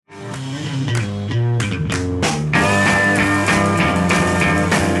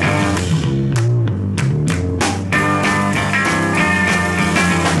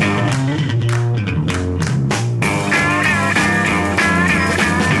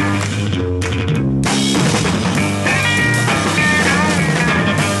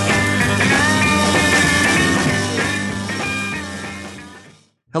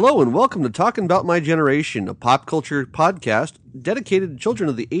Hello and welcome to Talking About My Generation, a pop culture podcast dedicated to children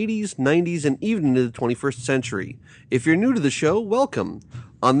of the 80s, 90s, and even into the 21st century. If you're new to the show, welcome.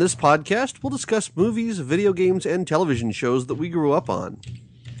 On this podcast, we'll discuss movies, video games, and television shows that we grew up on.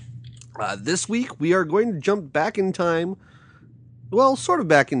 This week, we are going to jump back in time. Well, sort of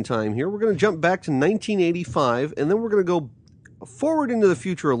back in time here. We're going to jump back to 1985, and then we're going to go forward into the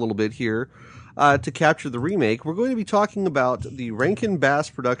future a little bit here. To capture the remake, we're going to be talking about the Rankin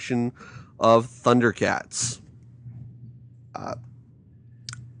Bass production of Thundercats.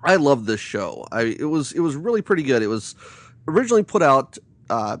 I love this show. It was really pretty good. It was originally put out.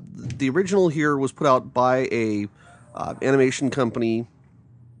 The original here was put out by a animation company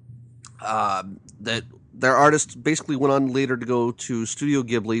that their artists basically went on later to go to Studio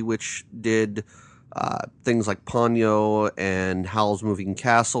Ghibli, which did things like Ponyo and Howl's Moving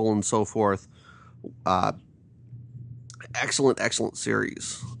Castle and so forth. Excellent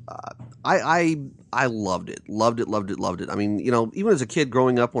series. I loved it. Loved it. I mean, even as a kid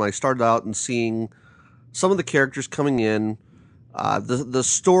growing up, when I started out and seeing some of the characters coming in, the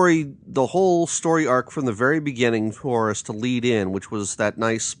story, the whole story arc from the very beginning for us to lead in, which was that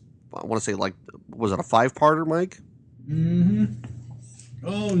nice, I want to say, like, was it a 5-parter, Mike? Mm-hmm.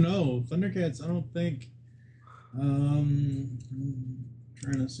 Oh no, Thundercats, I don't think.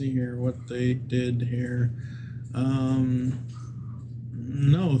 Trying to see here what they did here. No,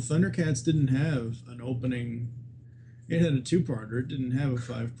 Thundercats didn't have an opening. It had a 2-parter. It didn't have a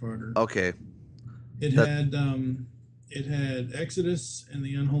 5-parter. Okay. It had Exodus and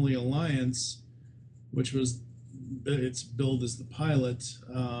the Unholy Alliance, which was its billed as the pilot,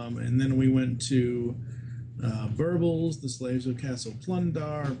 and then we went to Burbles, the Slaves of Castle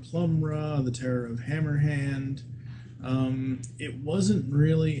Plundar, Plumra, the Terror of Hammerhand. It wasn't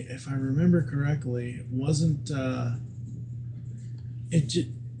really, if I remember correctly, it wasn't,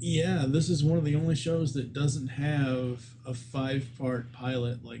 this is one of the only shows that doesn't have a 5-part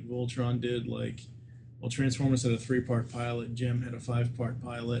pilot like Voltron did. Transformers had a 3-part pilot, Gem had a 5-part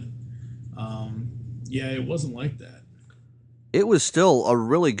pilot. It wasn't like that. It was still a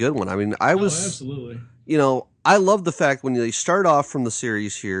really good one. I mean, absolutely. I love the fact when they start off from the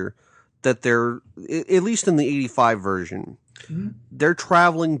series here, that they're, at least in the 85 version, they're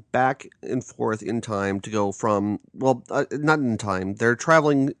traveling back and forth in time to go from, not in time, they're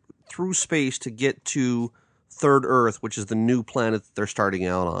traveling through space to get to Third Earth, which is the new planet that they're starting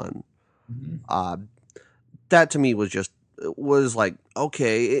out on. Mm-hmm. That to me was like,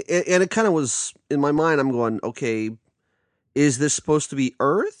 okay, and it kind of was, in my mind, I'm going, okay, is this supposed to be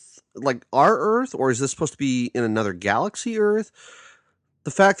Earth? Like our Earth? Or is this supposed to be in another galaxy Earth? The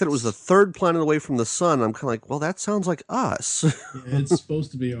fact that it was the third planet away from the sun, I'm kind of like, well, that sounds like us. Yeah, it's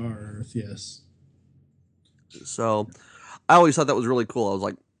supposed to be our Earth, yes. So I always thought that was really cool. I was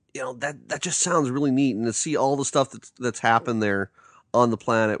like, that just sounds really neat. And to see all the stuff that's happened there on the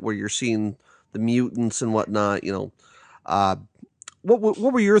planet where you're seeing the mutants and whatnot, what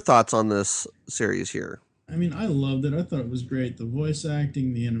were your thoughts on this series here? I mean, I loved it. I thought it was great. The voice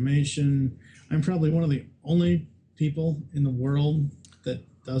acting, the animation. I'm probably one of the only people in the world that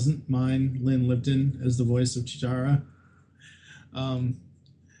doesn't mind Lynn Lipton as the voice of Chitara.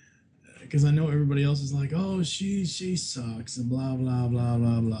 Because I know everybody else is like, oh, she sucks and blah, blah, blah,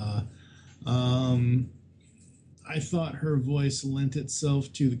 blah, blah. I thought her voice lent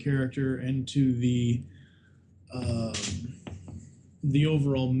itself to the character and to the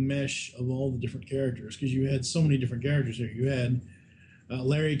overall mesh of all the different characters, because you had so many different characters here. You had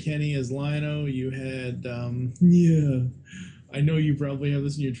Larry Kenny as Lionel. You had, I know you probably have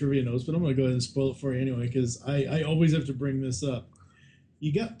this in your trivia notes, but I'm going to go ahead and spoil it for you anyway, because I always have to bring this up.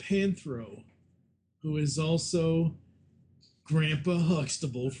 You got Panthro, who is also Grandpa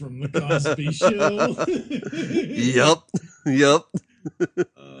Huxtable from The Cosby Show. Yep.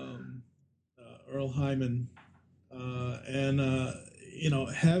 Earl Hyman.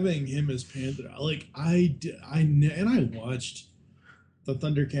 Having him as Panther, I watched the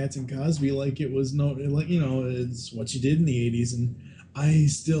Thundercats and Cosby like it was it's what you did in the 80s, and I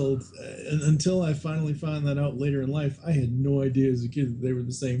still, until I finally found that out later in life, I had no idea as a kid that they were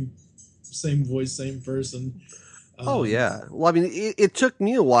the same voice, same person. Oh yeah. Well, I mean, it took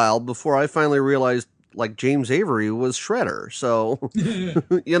me a while before I finally realized, like, James Avery was Shredder. So,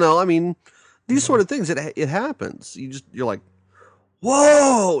 I mean, these sort of things, it happens. You're like,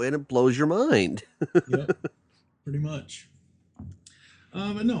 whoa, and it blows your mind. Yep, pretty much.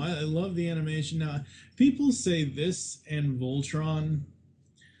 But no, I love the animation. Now, people say this and Voltron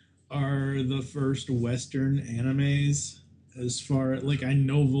are the first Western animes. As far like, I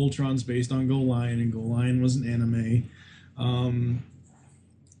know Voltron's based on Go Lion, and Go Lion was an anime.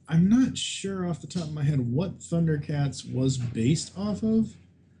 I'm not sure off the top of my head what Thundercats was based off of,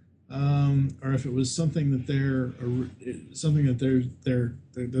 or if it was something that that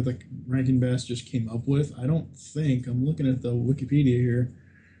the Rankin Bass just came up with. I don't think. I'm looking at the Wikipedia here.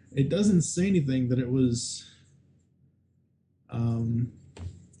 It doesn't say anything that it was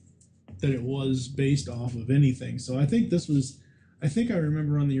based off of anything. So I think this was. I think I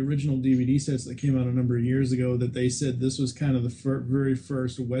remember on the original DVD sets that came out a number of years ago that they said this was kind of the very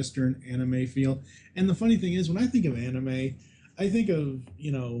first Western anime feel. And the funny thing is, when I think of anime, I think of,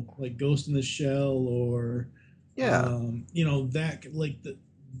 like Ghost in the Shell or, Yeah. that, like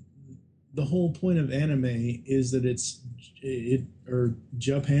the whole point of anime is that or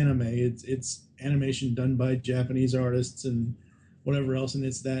Japanime, it's animation done by Japanese artists and whatever else. And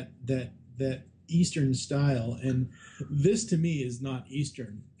it's that Eastern style, and this to me is not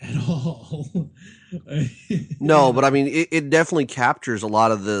Eastern at all. No, but I mean, it definitely captures a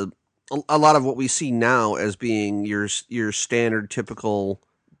lot of what we see now as being your standard typical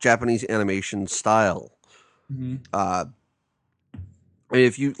Japanese animation style. Mm-hmm.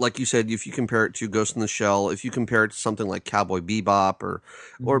 If you, like you said, if you compare it to Ghost in the Shell, if you compare it to something like Cowboy Bebop, or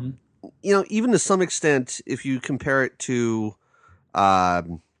even to some extent, if you compare it to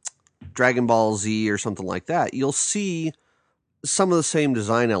Dragon Ball Z or something like that, you'll see some of the same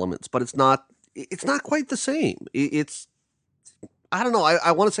design elements, but it's not quite the same. It's, I don't know.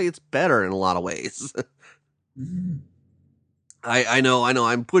 I want to say it's better in a lot of ways. Mm-hmm. I know.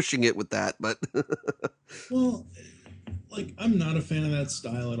 I'm pushing it with that, but well, like, I'm not a fan of that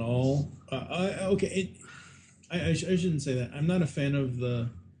style at all. I shouldn't say that. I'm not a fan of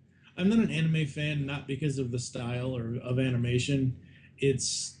I'm not an anime fan, not because of the style or of animation.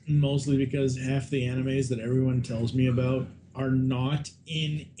 It's mostly because half the animes that everyone tells me about are not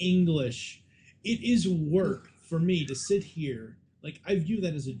in English. It is work for me to sit here. Like, I view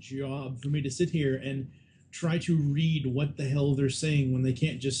that as a job for me to sit here and try to read what the hell they're saying when they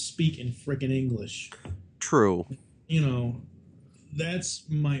can't just speak in frickin' English. True. That's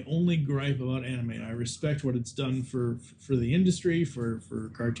my only gripe about anime. I respect what it's done for the industry, for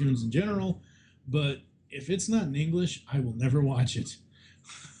cartoons in general, but if it's not in English, I will never watch it.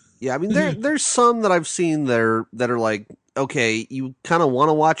 Yeah, I mean, there's some that I've seen that are like, okay, you kind of want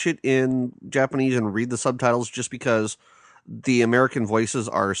to watch it in Japanese and read the subtitles just because the American voices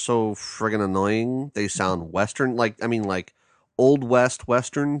are so friggin' annoying. They sound Western, like Old West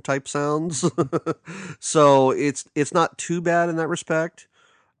Western type sounds. So it's not too bad in that respect.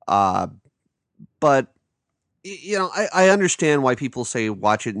 But I understand why people say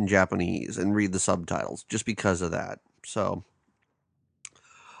watch it in Japanese and read the subtitles just because of that. So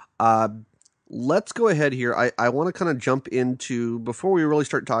let's go ahead here. I want to kind of jump into, before we really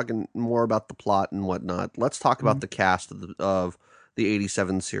start talking more about the plot and whatnot, let's talk about the cast of the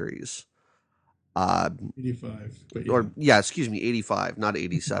 87 series. 85. But excuse me, 85, not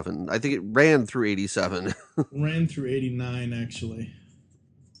 87. I think it ran through 87. Ran through 89, actually.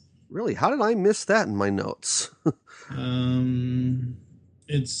 Really? How did I miss that in my notes?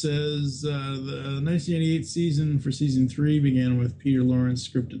 It says the 1988 season for season 3 began with Peter Lawrence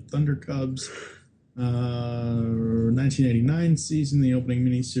scripted Thunder Cubs. 1989 season, the opening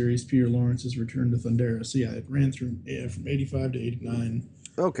miniseries, Peter Lawrence's Return to Thundera. So yeah, it ran through from 85 to 89.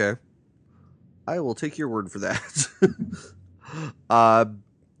 Okay. I will take your word for that. I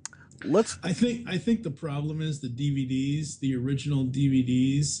think the problem is the DVDs, the original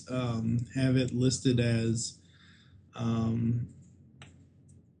DVDs, have it listed as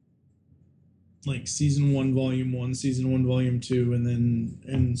like season 1 volume 1, season 1 volume 2,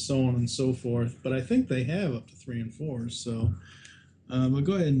 and so on and so forth, but I think they have up to 3 and 4. So but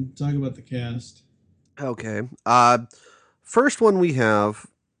go ahead and talk about the cast. Okay. First one we have,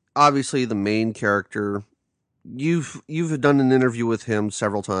 obviously the main character. You've done an interview with him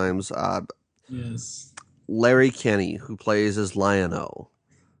several times. Yes. Larry Kenney, who plays as Lion-O.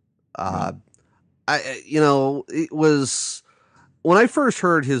 It was, when I first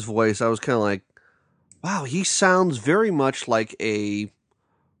heard his voice, I was kind of like, wow, he sounds very much like a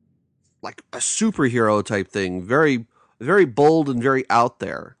superhero type thing. Very, very bold and very out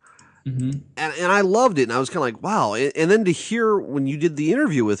there. Mm-hmm. And I loved it. And I was kind of like, wow. And then to hear when you did the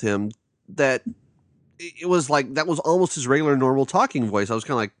interview with him that it was like, that was almost his regular normal talking voice. I was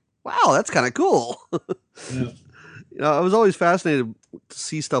kind of like, wow, that's kind of cool. Yeah. I was always fascinated to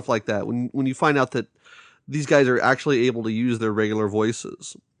see stuff like that when you find out that these guys are actually able to use their regular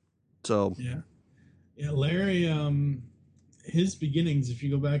voices. So yeah, Larry, his beginnings, if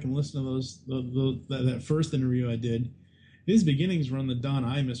you go back and listen to that first interview I did, his beginnings were on the Don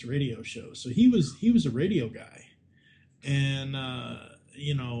Imus radio show. So he was a radio guy, and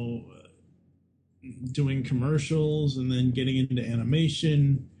doing commercials and then getting into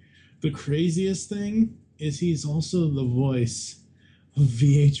animation. The craziest thing is he's also the voice of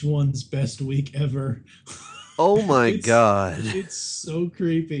VH1's Best Week Ever. Oh my it's god. it's so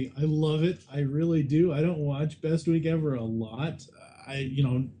creepy. I love it. I really do. I don't watch Best Week Ever a lot.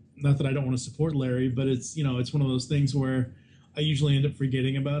 Not that I don't want to support Larry, but it's one of those things where I usually end up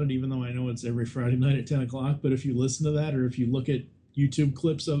forgetting about it, even though I know it's every Friday night at 10 o'clock. But if you listen to that, or if you look at YouTube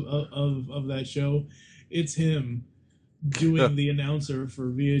clips of that show, it's him doing the announcer for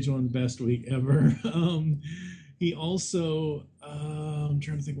VH1's Best Week Ever. He also, I'm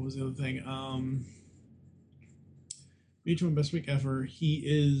trying to think what was the other thing. VH1 Best Week Ever. He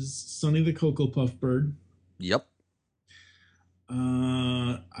is Sonny the Cocoa Puff Bird. Yep.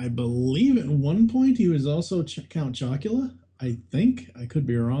 I believe at one point he was also Count Chocula. I think I could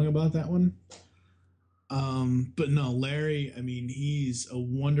be wrong about that one. But no, Larry. I mean, he's a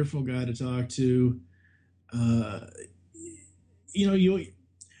wonderful guy to talk to.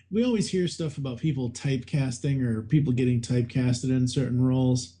 We always hear stuff about people typecasting or people getting typecasted in certain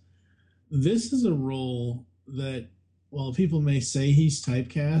roles. This is a role that, while people may say he's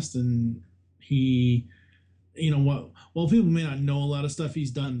typecast and he, while people may not know a lot of stuff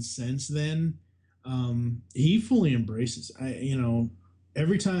he's done since then, he fully embraces.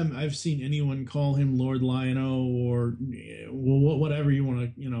 Every time I've seen anyone call him Lord Lion-O or whatever you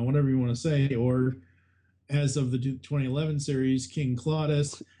want to say, or as of the 2011 series, King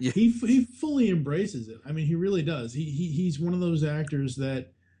Claudius, Yeah. he fully embraces it. I mean, he really does. He's one of those actors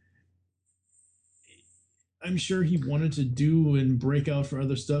that I'm sure he wanted to do and break out for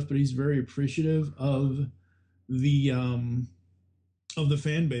other stuff, but he's very appreciative of the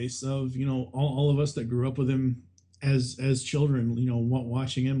fan base of all of us that grew up with him as children,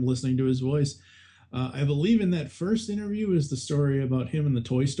 watching him, listening to his voice. I believe in that first interview is the story about him in the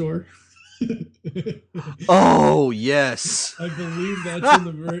toy store. Oh yes, I believe that's in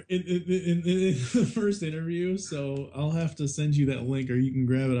the first interview. So I'll have to send you that link, or you can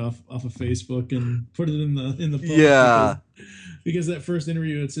grab it off of Facebook and put it in the post. Yeah. Because that first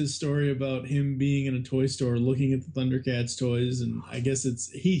interview, it's his story about him being in a toy store looking at the Thundercats toys, and I guess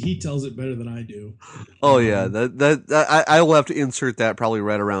he tells it better than I do. Oh yeah, I will have to insert that probably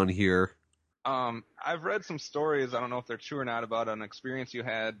right around here. I've read some stories, I don't know if they're true or not, about an experience you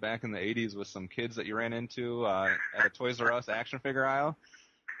had back in the 80s with some kids that you ran into at a Toys R Us action figure aisle.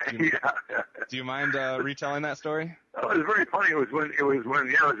 Do you mind retelling that story? Oh, it was very funny. It was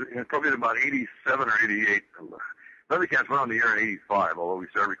probably about 87 or 88. Thundercats went on the air in 85, although we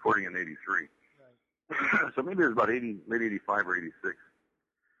started recording in 83. Right. So maybe it was about maybe 85 or 86.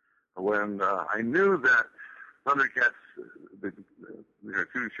 When I knew that Thundercats, the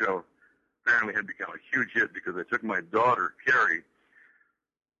cartoon show, apparently had become a huge hit, because I took my daughter, Carrie,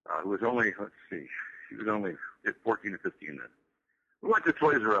 who was only, she was only 14 or 15 then. We went to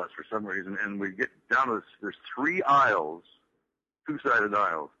Toys R Us for some reason, and we get down to there's 3 aisles, 2-sided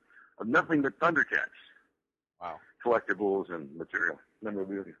aisles, of nothing but Thundercats. Wow. Collectibles and material,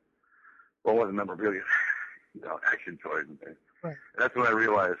 memorabilia. Well, it wasn't memorabilia, action toys and things. Right. And that's when I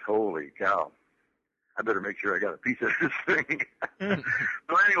realized, holy cow, I better make sure I got a piece of this thing.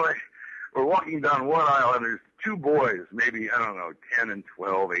 So anyway, we're walking down one aisle, and there's 2 boys, maybe, 10 and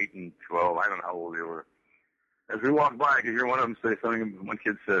 12, 8 and 12, I don't know how old they were. As we walked by, I could hear one of them say something. One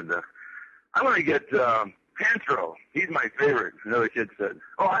kid said, I want to get Pantro. He's my favorite. Another kid said,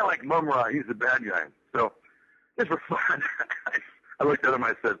 oh, I like Mum-Ra. He's the bad guy. So, just for fun, I looked at him,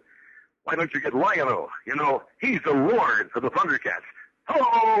 I said, why don't you get Lion-O? He's the Lord of the Thundercats.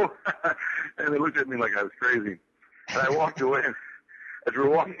 Oh! And they looked at me like I was crazy. And I walked away. As we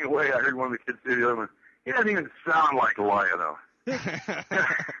were walking away, I heard one of the kids say to the other one, he doesn't even sound like Lion-O.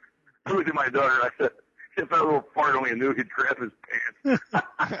 I looked at my daughter, and I said, if that little part only knew, he'd grab his pants. So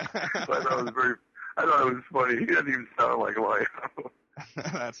I thought it was funny. He doesn't even sound like Lion-O.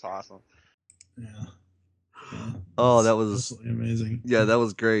 That's awesome. Yeah. Oh, that was amazing. Yeah, that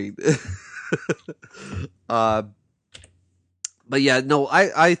was great. But yeah, no,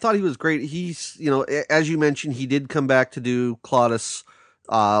 I thought he was great. He's, as you mentioned, he did come back to do Claudius,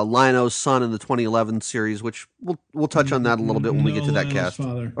 Lion-O's son in the 2011 series, which we'll touch on that a little bit when we get to that Lion-O's cast.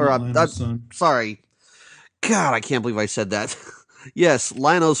 Father, Or son. Sorry, God, I can't believe I said that. Yes,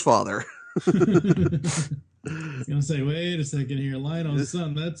 Lion-O's father. I was gonna say, wait a second here, Lion-O's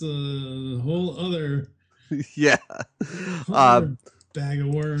son. That's a whole other yeah, bag of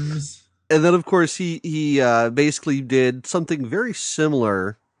worms. And then, of course, he basically did something very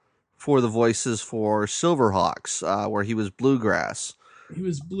similar for the voices for Silverhawks, where he was Bluegrass. He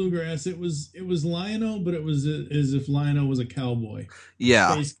was bluegrass. It was Lion-O, but it was as if Lion-O was a cowboy.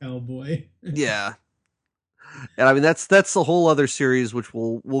 Yeah. Space cowboy. Yeah. And I mean that's the whole other series which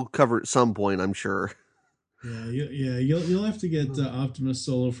we'll cover at some point, I'm sure. Yeah, you'll have to get Optimus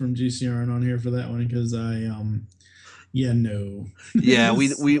Solo from GCR on here for that one because no. Yeah,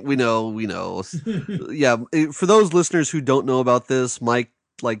 we know. Yeah, for those listeners who don't know about this, Mike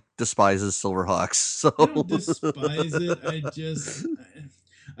despises Silverhawks. So I don't despise it.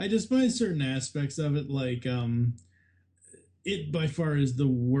 I despise certain aspects of it, like it by far is the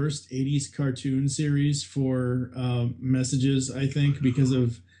worst 80s cartoon series for messages, I think, because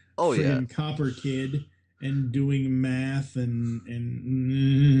of Copper Kid and doing math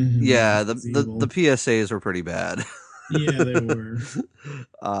and yeah, the PSAs were pretty bad. Yeah, they were.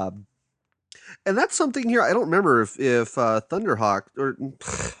 And that's something here. I don't remember if Thunderhawk or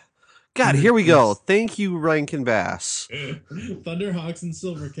God, here we go. Thank you, Rankin Bass. Thunderhawks and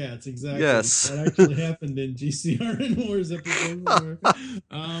Silvercats, exactly. Yes, that actually happened in GCR and Wars episode 4.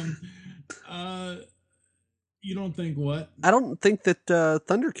 You don't think what? I don't think that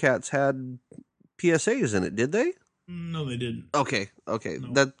Thundercats had PSAs in it, did they? No, they didn't. Okay. No.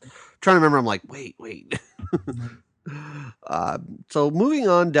 That trying to remember. I'm like, wait. So moving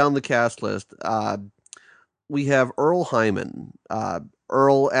on down the cast list, we have Earl Hyman.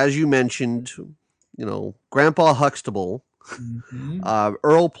 Earl, as you mentioned, Grandpa Huxtable. Mm-hmm.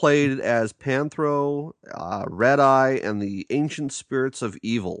 Earl played as Panthro, Red Eye, and the Ancient Spirits of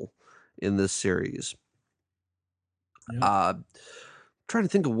Evil in this series. Yep. Trying to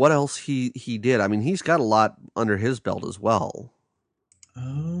think of what else he did. I mean, he's got a lot under his belt as well.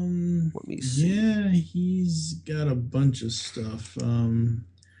 Let me see. Yeah, he's got a bunch of stuff.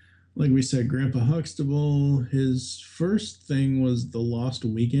 Like we said, Grandpa Huxtable, his first thing was The Lost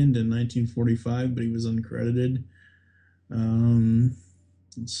Weekend in 1945, but he was uncredited.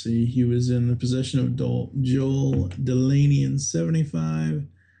 Let's see, he was in the possession of Joel Delaney in 75.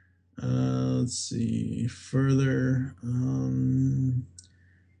 Let's see, further,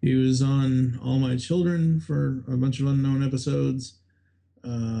 he was on All My Children for a bunch of unknown episodes.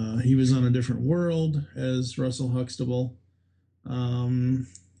 He was on A Different World as Russell Huxtable.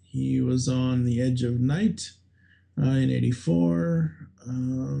 He was on The Edge of Night in 84.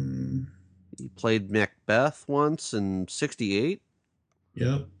 He played Macbeth once in 68.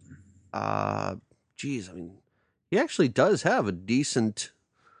 Yep. Geez, I mean, he actually does have a decent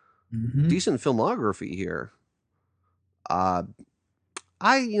filmography here. I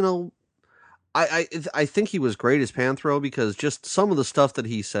think he was great as Panthro because just some of the stuff that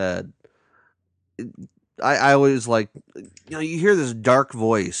he said, I always like, you hear this dark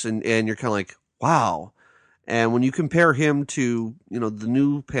voice and you're kind of like, wow. And when you compare him to, the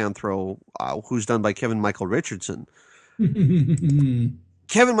new Panthro, who's done by Kevin Michael Richardson, Kevin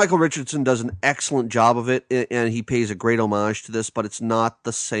Michael Richardson does an excellent job of it, and he pays a great homage to this, but it's not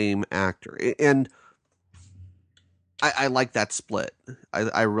the same actor. And I like that split.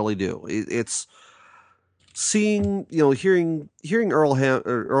 I really do. It's seeing, hearing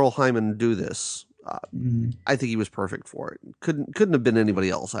Earl Hyman do this. I think he was perfect for it. Couldn't have been anybody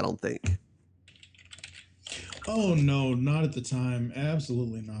else, I don't think. Oh no, not at the time.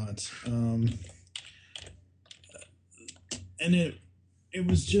 Absolutely not. And it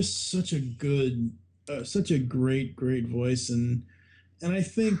was just such a good, such a great voice, and I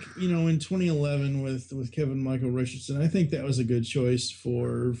think in 2011 with Kevin Michael Richardson, I think that was a good choice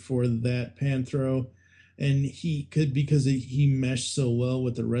for that Panthro, and he could because he meshed so well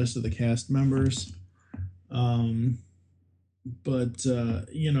with the rest of the cast members. But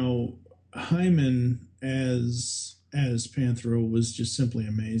Hyman as Panthro was just simply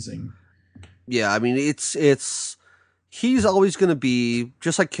amazing. Yeah, I mean he's always going to be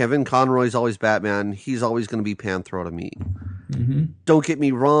just like Kevin Conroy's always Batman. He's always going to be Panthro to me. Mm-hmm. Don't get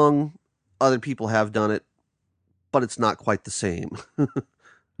me wrong; other people have done it, but it's not quite the same.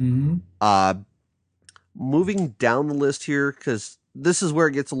 Mm-hmm. Moving down the list here, because this is where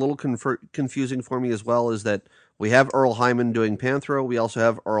it gets a little confusing for me as well, is that we have Earl Hyman doing Panthro. We also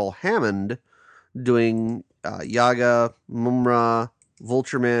have Earl Hammond doing Yaga, Mumra,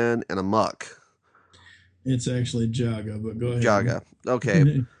 Vultureman, and Amok. It's actually Jaga, but go ahead. Jaga.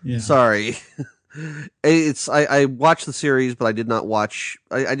 Okay. Yeah. Sorry. I watched the series, but I did not watch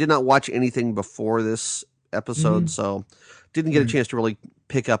anything before this episode, so didn't get a chance to really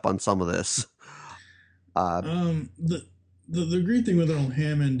pick up on some of this. The great thing with Earl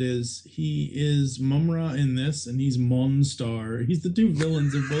Hammond is he is Mumra in this, and he's Monstar. He's the two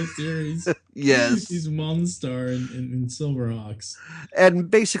villains of both series. Yes. He's Monstar in Silverhawks.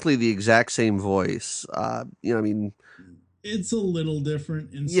 And basically the exact same voice. It's a little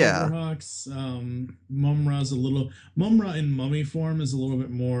different in Yeah. Silverhawks. Mumra in mummy form is a little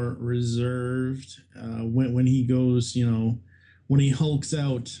bit more reserved. When he goes, when he hulks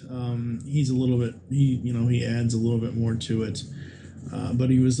out, he's a little bit he adds a little bit more to it. But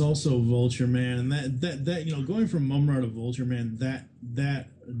he was also Vulture Man, and that going from Mumra to Vulture Man, that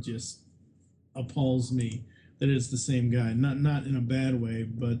just appalls me that it's the same guy. Not in a bad way,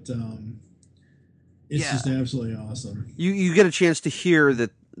 but it's just absolutely awesome. You get a chance to hear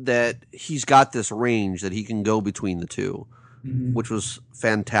that he's got this range that he can go between the two, which was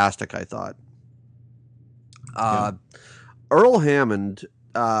fantastic, I thought. Earl Hammond,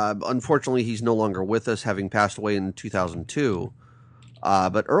 unfortunately, he's no longer with us, having passed away in 2002.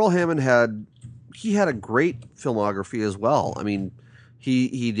 But Earl Hammond had a great filmography as well. I mean,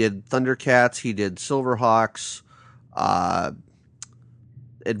 he did Thundercats, he did Silverhawks,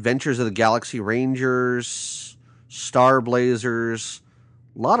 Adventures of the Galaxy Rangers, Star Blazers,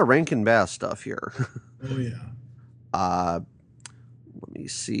 a lot of Rankin Bass stuff here. Oh yeah. Let me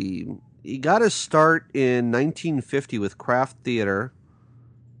see. He got his start in 1950 with Kraft Theater,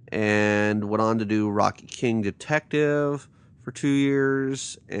 and went on to do Rocky King Detective for 2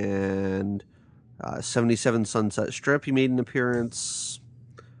 years, and 77 Sunset Strip. He made an appearance.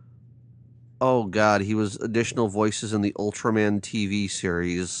 Oh, God, he was additional voices in the Ultraman TV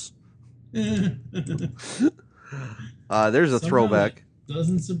series. There's a throwback.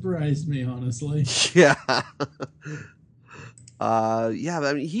 Doesn't surprise me, honestly. Yeah. I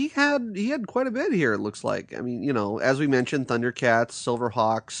mean, he had quite a bit here, it looks like. I mean, as we mentioned, Thundercats,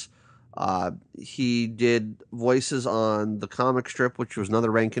 Silverhawks. He did voices on the comic strip, which was another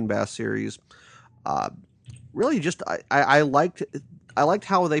Rankin Bass series. Really, just I liked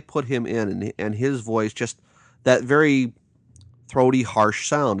how they put him in, and his voice, just that very throaty, harsh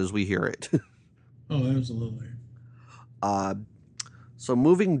sound as we hear it. Oh, absolutely. So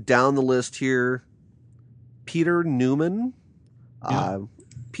moving down the list here, Peter Newman. Yeah.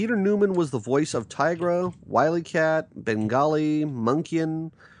 Peter Newman was the voice of Tigra, Wily Cat, Bengali,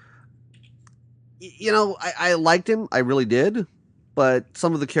 Monkian. I liked him. I really did. But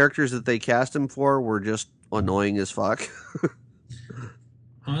some of the characters that they cast him for were just annoying as fuck.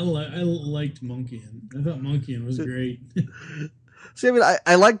 I liked Monkian. I thought Monkian was great. See, I mean,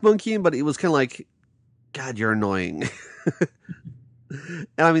 I liked Monkian, but it was kind of like, God, you're annoying.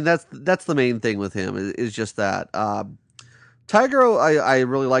 And I mean, that's the main thing with him is just that. Tiger, I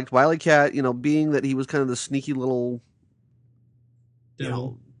really liked. Wily Cat, being that he was kind of the sneaky little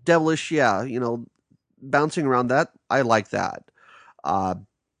Devil. Devilish, yeah, bouncing around that. I like that.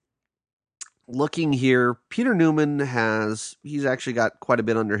 Looking here, Peter Newman he's actually got quite a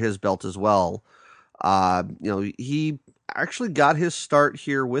bit under his belt as well. He actually got his start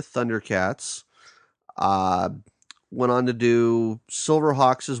here with Thundercats. Went on to do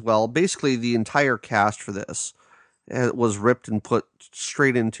Silverhawks as well. Basically, the entire cast for this was ripped and put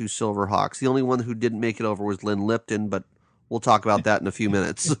straight into Silverhawks. The only one who didn't make it over was Lynn Lipton, but we'll talk about that in a few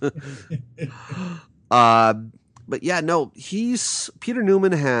minutes. But yeah, no, Peter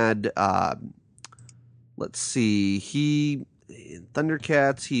Newman had, let's see, in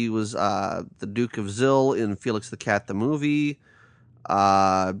Thundercats, he was the Duke of Zill in Felix the Cat the movie.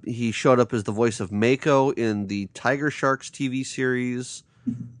 He showed up as the voice of Mako in the Tiger Sharks TV series.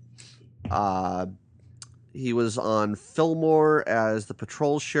 He was on Fillmore as the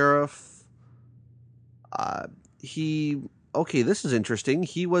patrol sheriff. This is interesting.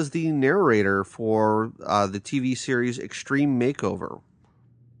 He was the narrator for the TV series Extreme Makeover.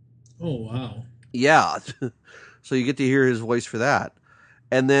 Oh, wow. Yeah. So you get to hear his voice for that.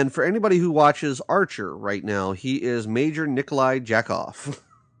 And then for anybody who watches Archer right now, he is Major Nikolai Jakov.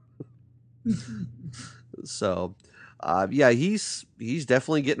 So, he's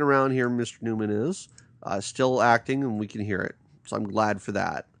definitely getting around here, Mr. Newman is. Still acting, and we can hear it. So I'm glad for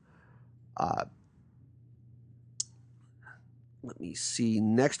that. Let me see.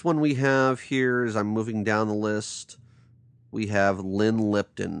 Next one we have here, as I'm moving down the list, we have Lynn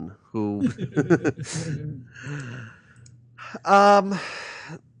Lipton, who... I'm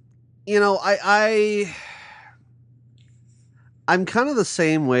kind of the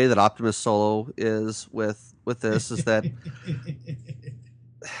same way that Optimus Solo is with this, is that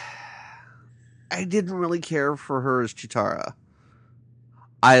I didn't really care for her as Cheetara.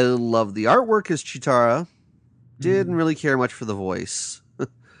 I love the artwork as Cheetara. Didn't really care much for the voice.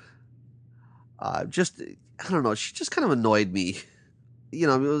 I don't know. She just kind of annoyed me.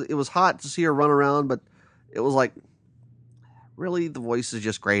 It was hot to see her run around, but it was like, really, the voice is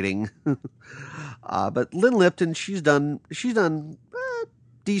just grating. But Lynn Lipton, she's done a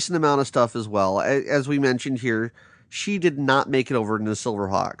decent amount of stuff as well. As we mentioned here, she did not make it over into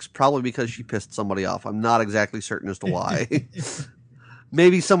Silverhawks, probably because she pissed somebody off. I'm not exactly certain as to why.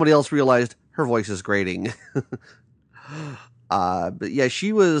 Maybe somebody else realized her voice is grating. But yeah,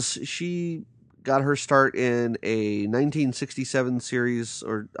 she got her start in a 1967 series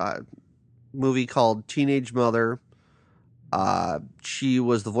or movie called Teenage Mother. She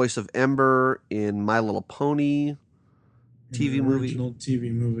was the voice of Ember in My Little Pony TV movie. Original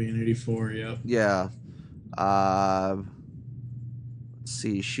TV movie in '84. Yep. Yeah. Let's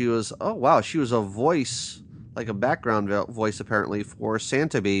see. She was a voice, like a background voice apparently for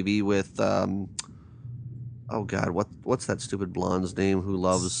Santa Baby with oh God, what's that stupid blonde's name who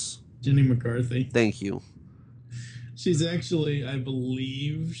loves Jenny McCarthy? Thank you. She's actually, I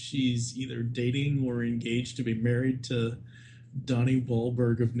believe, she's either dating or engaged to be married to Donnie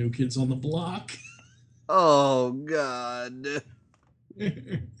Wahlberg of New Kids on the Block. Oh God.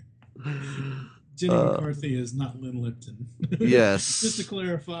 Jenny McCarthy is not Lynn Lipton. Yes. Just to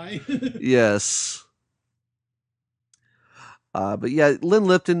clarify. Yes. But yeah, Lynn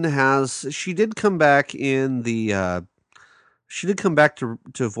Lipton she did come back in the she did come back to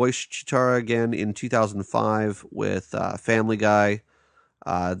voice Cheetara again in 2005 with Family Guy.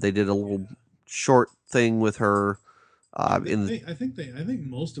 They did a little short thing with her. I think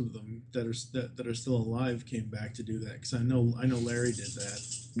most of them that are still alive came back to do that, because I know Larry did that.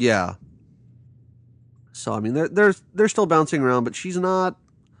 Yeah. So I mean, they're still bouncing around, but she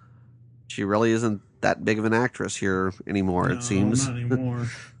really isn't that big of an actress here anymore. No, it seems not anymore.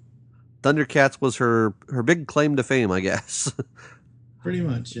 Thundercats was her big claim to fame, I guess. Pretty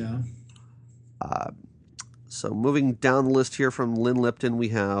much, yeah. So moving down the list here from Lynn Lipton, we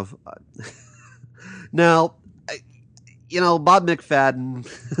have now, Bob McFadden.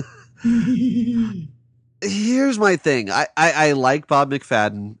 Here's my thing. I like Bob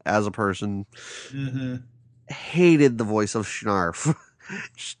McFadden as a person. Uh-huh. Hated the voice of Snarf.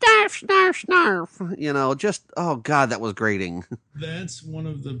 Snarf, snarf, snarf. Just, oh God, that was grating. That's one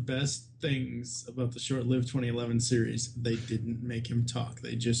of the best things about the short-lived 2011 series. They didn't make him talk.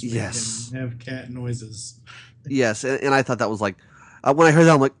 They just made him have cat noises. Yes, and I thought that was like, when I heard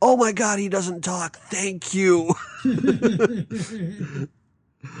that, I'm like, oh my God, he doesn't talk. Thank you.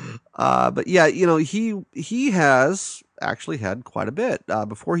 But yeah, he has actually had quite a bit.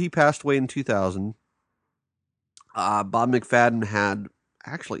 Before he passed away in 2000, Bob McFadden had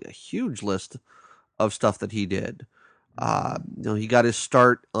actually a huge list of stuff that he did. He got his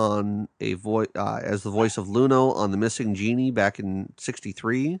start on as the voice of Luno on The Missing Genie back in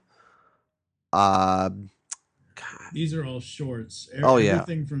 '63. These are all shorts.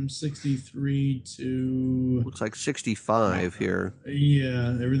 Everything from 63 to... looks like 65 here.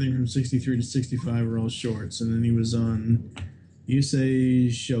 Yeah, everything from 63 to 65 are all shorts. And then he was on Yusei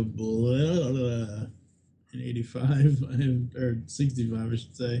Shabla in 85, or 65, I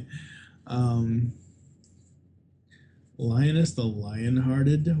should say. Linus the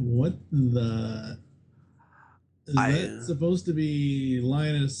Lionhearted. What the... Is that supposed to be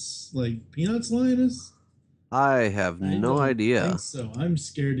Linus, like Peanuts Linus? I have no idea. I think so. I'm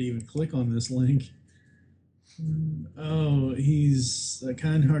scared to even click on this link. Oh, he's a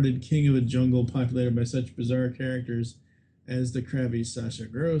kind-hearted king of the jungle, populated by such bizarre characters as the crabby Sasha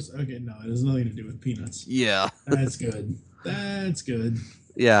Gross. Okay, no, it has nothing to do with Peanuts. Yeah. That's good. That's good.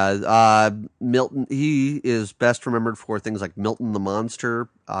 Yeah, Milton, he is best remembered for things like Milton the Monster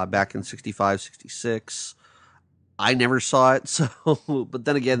back in 65, 66. I never saw it, but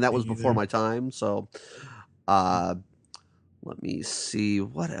then again, that was before my time, so... let me see.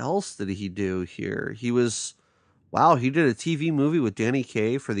 What else did he do here? He did a TV movie with Danny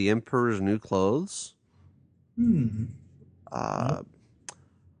Kaye for The Emperor's New Clothes.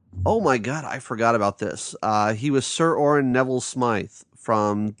 Oh my God, I forgot about this. He was Sir Orin Neville Smythe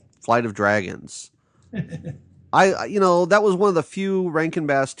from Flight of Dragons. That was one of the few Rankin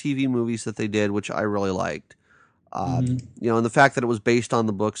Bass TV movies that they did, which I really liked. And the fact that it was based on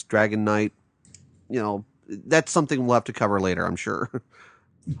the books Dragon Knight, that's something we'll have to cover later, I'm sure.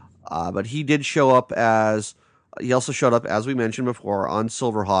 But he also showed up, as we mentioned before, on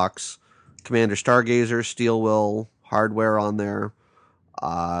Silverhawks, Commander Stargazer, Steel Will, Hardware on there.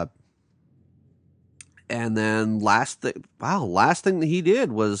 And then last thing that he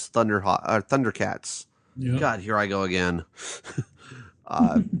did was Thundercats. Yep. God, here I go again.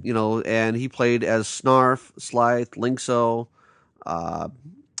 And he played as Snarf, Slythe, Linkso. Let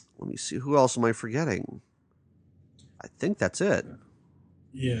me see, who else am I forgetting? I think that's it.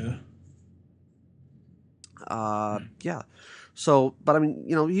 Yeah. Yeah. So, but I mean,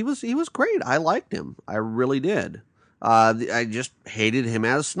 he was great. I liked him. I really did. I just hated him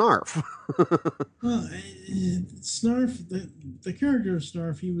as Snarf. Well, Snarf, the character of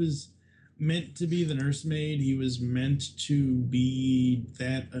Snarf, he was meant to be the nursemaid. He was meant to be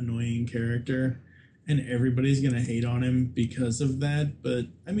that annoying character, and everybody's going to hate on him because of that. But,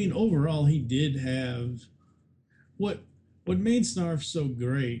 I mean, overall, he did have... What made Snarf so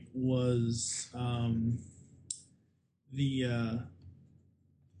great was the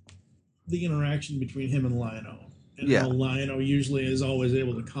interaction between him and Lion-O. And how Lion-O usually is always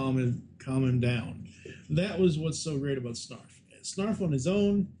able to calm him down. That was what's so great about Snarf. Snarf on his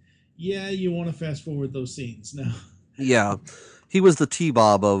own, yeah, you want to fast forward those scenes now. Yeah, he was the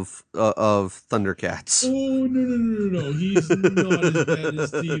T-Bob of Thundercats. Oh no! He's not as bad as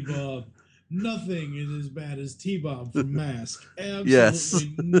T-Bob. Nothing is as bad as T-Bob from Mask.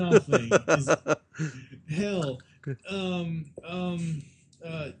 Absolutely nothing. Hell,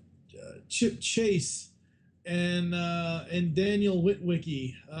 Chip Chase and Daniel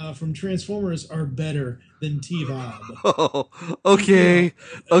Witwicky from Transformers are better than T-Bob. Oh, okay.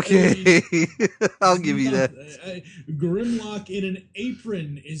 Okay. I mean, I'll give you that. Grimlock in an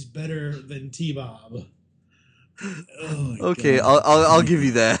apron is better than T-Bob. Oh, okay, I'll give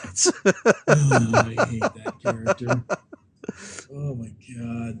you that. I hate that character. Oh my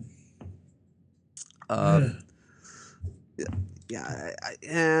god. Yeah,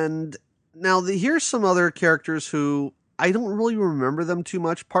 and now here's some other characters who I don't really remember them too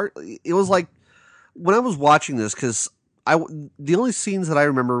much. Partly, it was like when I was watching this, because the only scenes that I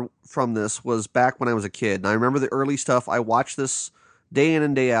remember from this was back when I was a kid, and I remember the early stuff. I watched this day in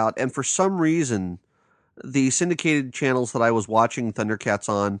and day out, and for some reason, the syndicated channels that I was watching Thundercats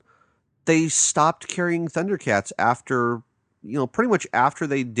on, they stopped carrying Thundercats after, pretty much after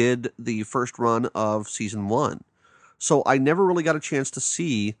they did the first run of season 1. So I never really got a chance to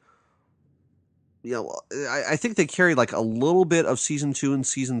see, I think they carried like a little bit of season 2 and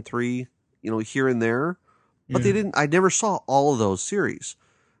season 3, here and there, but they didn't, I never saw all of those series.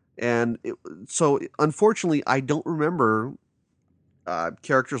 And so unfortunately, I don't remember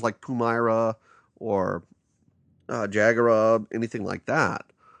characters like Pumaira or Jagara, anything like that.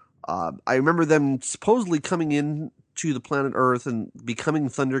 I remember them supposedly coming in to the planet Earth and becoming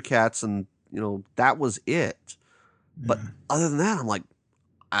Thundercats, and that was it. But other than that, I'm like,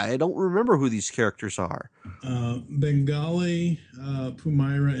 I don't remember who these characters are. Bengali,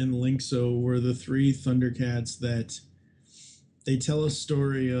 Pumaira, and Linkso were the 3 Thundercats that they tell a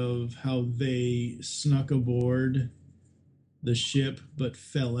story of how they snuck aboard the ship but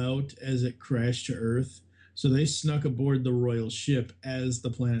fell out as it crashed to Earth. So they snuck aboard the royal ship as the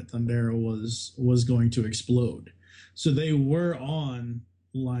planet Thundera was going to explode. So they were on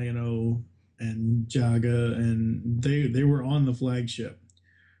Lion-O and Jaga, and they were on the flagship.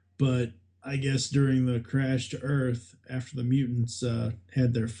 But I guess during the crash to Earth, after the mutants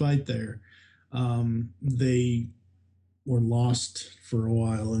had their fight there, they were lost for a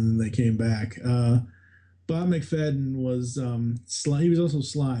while, and then they came back. Bob McFadden was he was also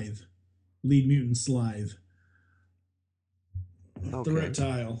Slythe, lead mutant Slythe. Okay. The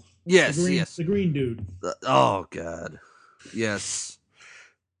reptile. Yes, the green dude. Oh God, yes.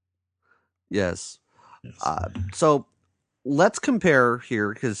 So let's compare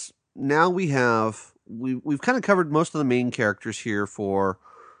here, because now we've kind of covered most of the main characters here for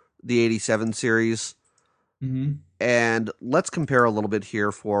the 87 series, and let's compare a little bit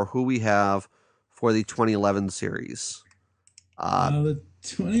here for who we have for the 2011 series. The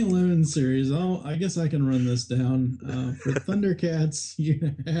 2011 series, I guess I can run this down. For Thundercats,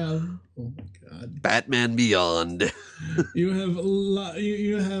 you have, oh my God, Batman Beyond. You have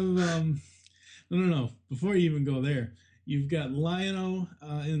no. Before you even go there, you've got Lion-O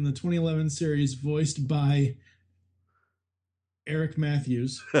in the 2011 series, voiced by Eric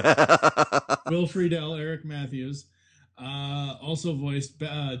Matthews. Will Friedle, Eric Matthews. Also voiced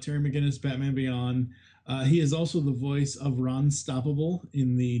Terry McGinnis, Batman Beyond. He is also the voice of Ron Stoppable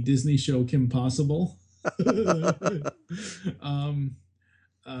in the Disney show Kim Possible.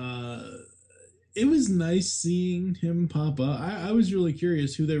 It was nice seeing him pop up. I was really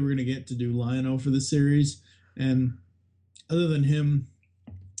curious who they were going to get to do Lion-O for the series. And other than him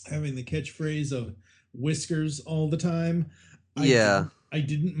having the catchphrase of whiskers all the time, I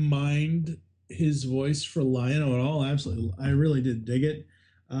didn't mind his voice for Lion-O at all. Absolutely. I really did dig it.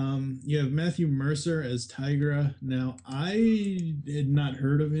 You have Matthew Mercer as Tigra. Now, I had not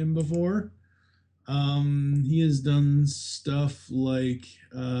heard of him before. He has done stuff like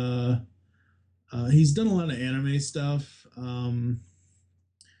he's done a lot of anime stuff.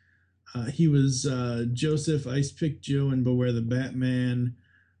 He was Joseph, Ice Pick Joe, and Beware the Batman.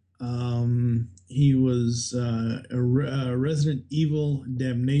 He was Resident Evil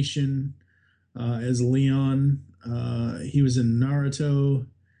Damnation as Leon. He was in Naruto.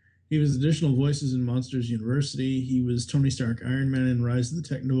 He was additional voices in Monsters University. He was Tony Stark Iron Man in Rise of the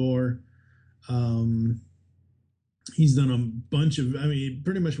Technovore. He's done a bunch of,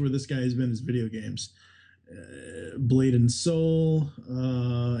 pretty much where this guy has been is video games. Blade and Soul,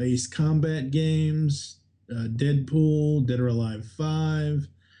 Ace Combat Games, Deadpool, Dead or Alive 5,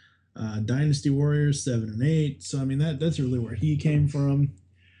 Dynasty Warriors 7 and 8. So, that's really where he came from.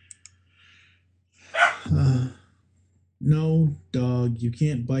 No, dog, you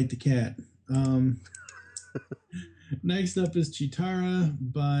can't bite the cat. Next up is Chitara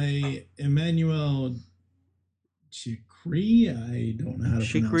by Emmanuel Chikri. I don't know how to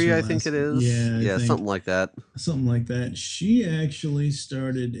pronounce Chikri, her I think it is. Yeah, something like that. Something like that. She actually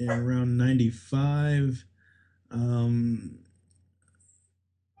started in around 95. I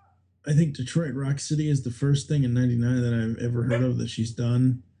think Detroit Rock City is the first thing in 99 that I've ever heard of that she's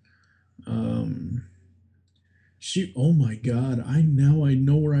done. Oh my God, I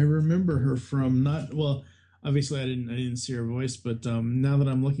know where I remember her from. Obviously I didn't see her voice, but now that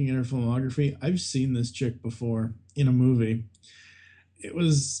I'm looking at her filmography, I've seen this chick before in a movie. It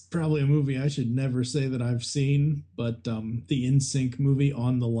was probably a movie I should never say that I've seen, but the NSYNC movie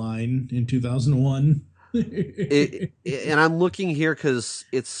On the Line in 2001. And I'm looking here because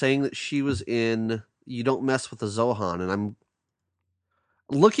it's saying that she was in You Don't Mess with the Zohan, and I'm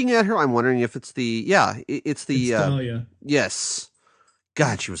looking at her. I'm wondering if it's it's Talia. Yes.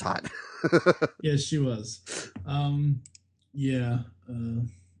 God, she was hot. Yes, she was.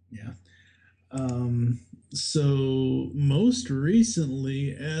 So most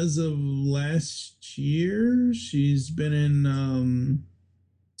recently, as of last year, she's been in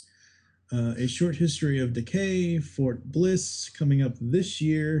A Short History of Decay, Fort Bliss. Coming up this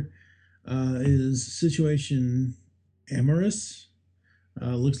year is Situation Amorous.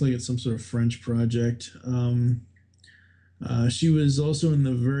 Looks like it's some sort of French project. She was also in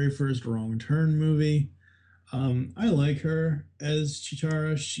the very first Wrong Turn movie. I like her as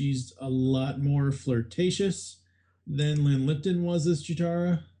Chitara. She's a lot more flirtatious than Lynn Lipton was as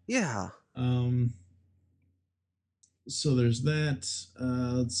Chitara. Yeah. So there's that.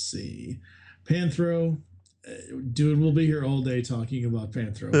 Let's see. Panthro. Dude, we'll be here all day talking about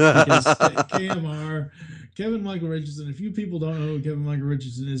Panthro. Because KMR, Kevin Michael Richardson, if you people don't know who Kevin Michael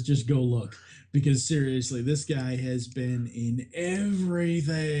Richardson is, just go look. Because seriously, this guy has been in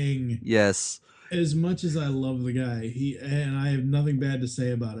everything. Yes. As much as I love the guy, and I have nothing bad to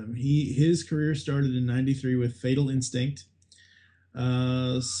say about him. His career started in '93 with Fatal Instinct. He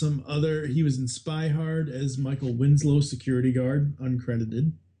was in Spy Hard as Michael Winslow, security guard,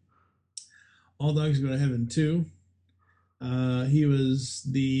 uncredited. All Dogs Go to Heaven 2. He was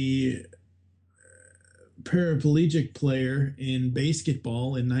the paraplegic player in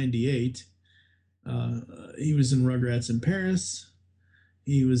Basketball in '98. He was in Rugrats in Paris.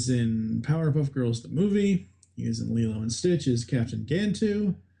 He was in Powerpuff Girls the movie. He was in Lilo and Stitch as Captain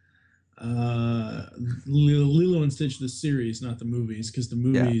Gantu. Lilo and Stitch the series, not the movies, because the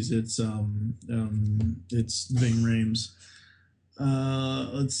movies it's Ving Rhames.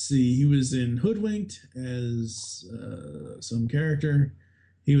 Let's see. He was in Hoodwinked as some character.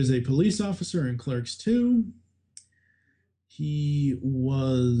 He was a police officer in Clerks 2. He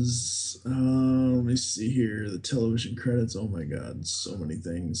was, let me see here, the television credits. Oh my God, so many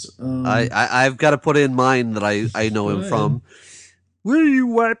things. I've got to put in mine that I know him from. Will you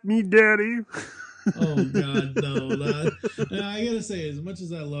wipe me, Daddy? Oh God, no. I gotta say, as much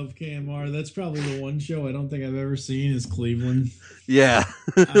as I love KMR, that's probably the one show I don't think I've ever seen is Cleveland. Yeah.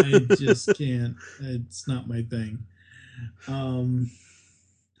 I just can't. It's not my thing.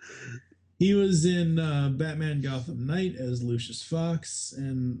 He was in Batman Gotham Knight as Lucius Fox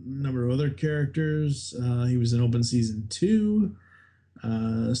and a number of other characters. He was in Open Season 2,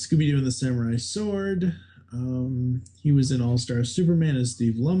 Scooby-Doo and the Samurai Sword. He was in All-Star Superman as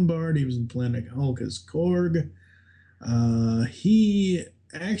Steve Lombard. He was in Planet Hulk as Korg. He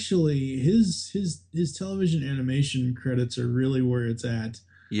actually, his television animation credits are really where it's at.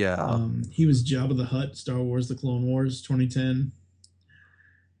 Yeah. He was Jabba the Hutt, Star Wars The Clone Wars 2010.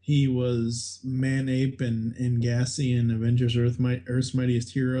 He was Man-Ape and Gassy in Avengers Earth's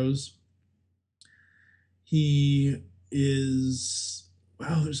Mightiest Heroes. He is...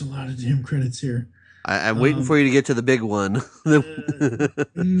 Wow, there's a lot of damn credits here. I'm waiting for you to get to the big one.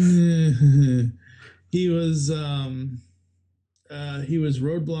 He was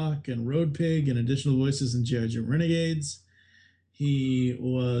Roadblock and Road Pig and additional voices in G.I. Joe Renegades. He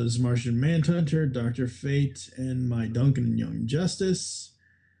was Martian Manhunter, Dr. Fate, and My Duncan and Young Justice.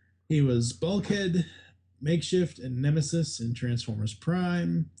 He was Bulkhead, Makeshift, and Nemesis in Transformers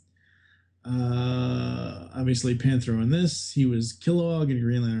Prime. Obviously Panthro in this. He was Kilowog in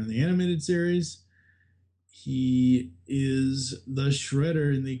Green Lantern in the animated series. He is the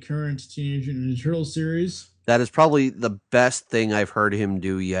Shredder in the current Teenage Mutant Ninja Turtles series. That is probably the best thing I've heard him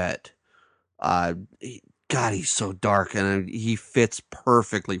do yet. God, he's so dark, and he fits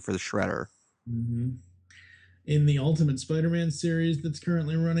perfectly for the Shredder. Mm-hmm. In the Ultimate Spider-Man series that's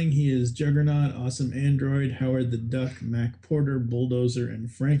currently running, he is Juggernaut, Awesome Android, Howard the Duck, Mac Porter, Bulldozer,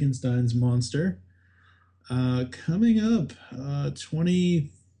 and Frankenstein's Monster. Coming up,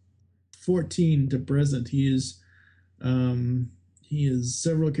 2014 to present, he is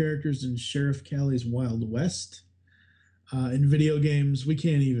several characters in Sheriff Callie's Wild West. In video games, we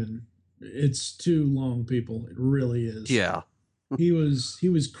can't even. It's too long, people. It really is. Yeah. He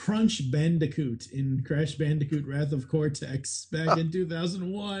was Crunch Bandicoot in Crash Bandicoot Wrath of Cortex back in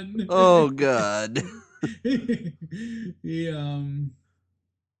 2001. Oh God. He's been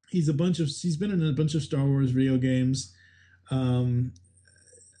in a bunch of Star Wars video games.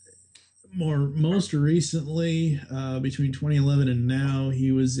 Most recently, between 2011 and now,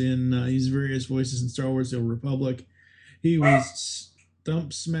 he was in he's various voices in Star Wars: The Old Republic. He was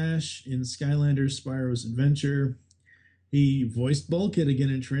Thump Smash in Skylanders: Spyro's Adventure. He voiced Bulkhead again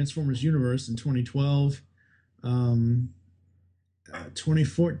in Transformers Universe in 2012.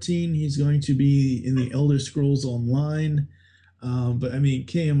 2014, he's going to be in the Elder Scrolls Online. But I mean,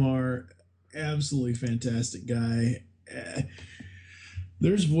 KMR, absolutely fantastic guy.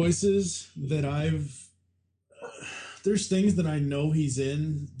 There's voices that there's things that I know he's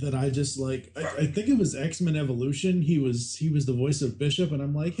in that I just like. I think it was X-Men Evolution. He was the voice of Bishop, and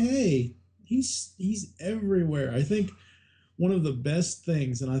I'm like, hey, he's everywhere. I think one of the best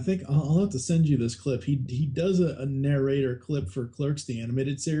things, and I think I'll have to send you this clip. He does a narrator clip for Clerks, the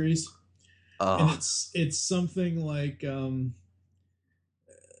animated series, and it's something like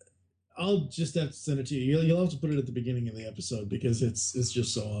I'll just have to send it to you. You'll have to put it at the beginning of the episode because it's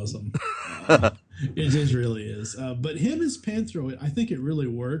just so awesome. It just really is. But him as Panthro, I think it really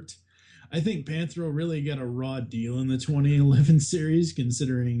worked. I think Panthro really got a raw deal in the 2011 series,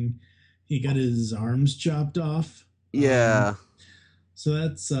 considering he got his arms chopped off. Yeah. So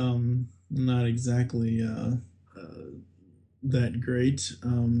that's not exactly that great.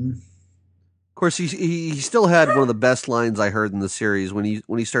 Of course, he still had one of the best lines I heard in the series when he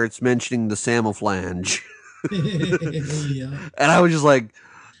starts mentioning the Samoflange. Yeah. And I was just like,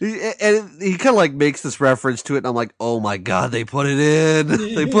 and he kind of like makes this reference to it, and I'm like, oh my God, they put it in.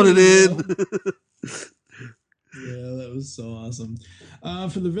 They put it in. Yeah, that was so awesome.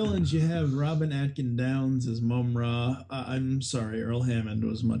 For the villains, you have Robin Atkin Downes as Mum-Ra. I'm sorry, Earl Hammond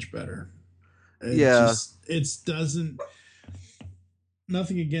was much better.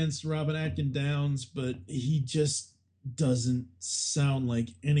 Nothing against Robin Atkin Downes, but he just doesn't sound like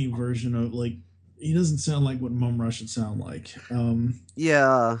any version of, like, he doesn't sound like what Mum-Ra should sound like.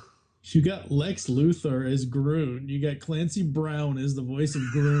 Yeah. You got Lex Luthor as Groon. You got Clancy Brown as the voice of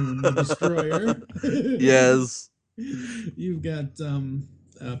Groon, the Destroyer. Yes. You've got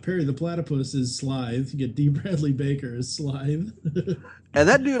Perry the Platypus as Slythe. You get D. Bradley Baker as Slythe. And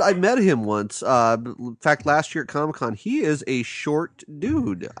that dude, I met him once. In fact, last year at Comic-Con, he is a short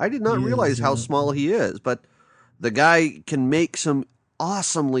dude. I did not realize how small he is, but the guy can make some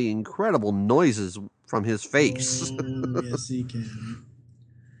awesomely incredible noises from his face. Oh, yes, he can.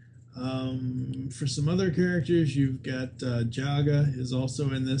 For some other characters, you've got Jaga is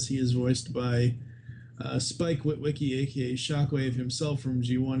also in this. He is voiced by Spike Witwicky, a.k.a. Shockwave himself from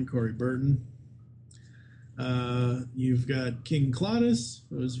G1, Corey Burton. You've got King Claudius,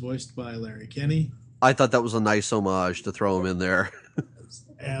 who is voiced by Larry Kenney. I thought that was a nice homage to throw him in there. That's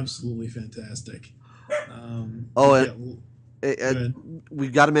absolutely fantastic.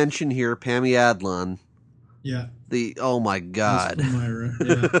 We've got to mention here Pammy Adlon. Yeah. Oh my God. Myra,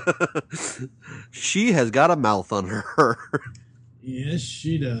 yeah. She has got a mouth on her. Yes,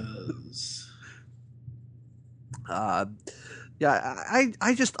 she does. I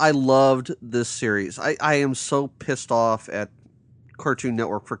loved this series. I am so pissed off at Cartoon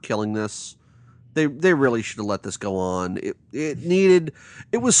Network for killing this. They really should have let this go on. It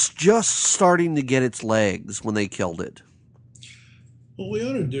was just starting to get its legs when they killed it. What we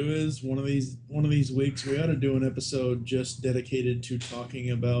ought to do is one of these weeks we ought to do an episode just dedicated to talking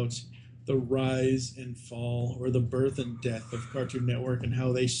about the rise and fall, or the birth and death of Cartoon Network, and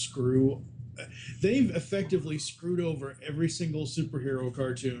how they've effectively screwed over every single superhero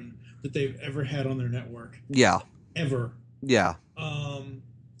cartoon that they've ever had on their network. Yeah. Ever. Yeah.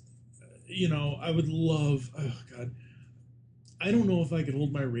 I would love, oh God, I don't know if I could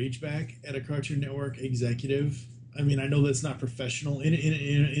hold my rage back at a Cartoon Network executive. I mean, I know that's not professional in an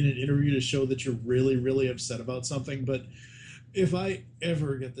interview to show that you're really, really upset about something, but if I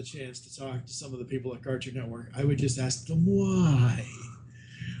ever get the chance to talk to some of the people at Cartoon Network, I would just ask them why.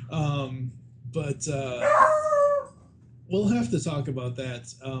 But we'll have to talk about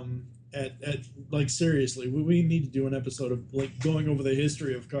that. At like seriously, we need to do an episode of like going over the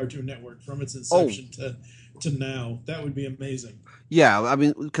history of Cartoon Network from its inception to now. That would be amazing. Yeah, I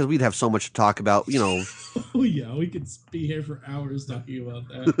mean, because we'd have so much to talk about, you know. Oh yeah, we could be here for hours talking about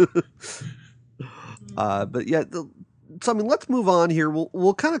that. But yeah, so I mean, let's move on here.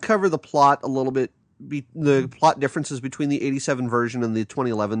 We'll kind of cover the plot a little bit, the plot differences between the 87 version and the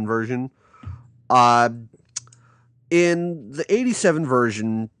 2011 version. In the 87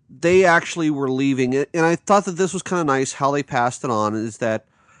 version, they actually were leaving it, and I thought that this was kind of nice how they passed it on, is that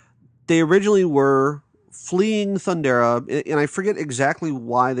they originally were fleeing Thundera, and I forget exactly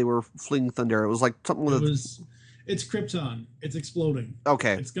why they were fleeing Thundera. It was like something with it's Krypton. It's exploding.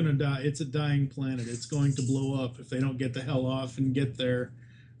 Okay. It's going to die. It's a dying planet. It's going to blow up if they don't get the hell off and get their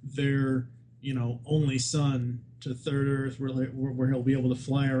only son to Third Earth, where he'll be able to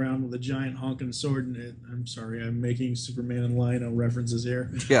fly around with a giant honking sword. And I'm sorry, I'm making Superman and Lion-O references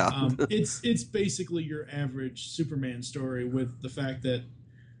here. Yeah. It's basically your average Superman story, with the fact that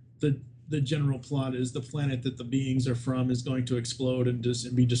the general plot is the planet that the beings are from is going to explode and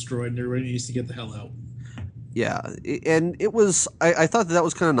be destroyed, and everybody needs to get the hell out. Yeah, and it was. I thought that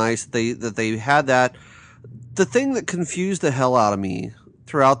was kind of nice that they had that. The thing that confused the hell out of me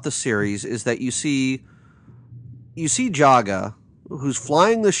throughout the series is that you see Jaga, who's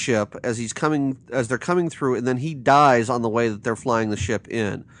flying the ship as they're coming through, and then he dies on the way that they're flying the ship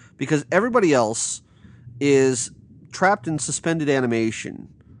in, because everybody else is trapped in suspended animation,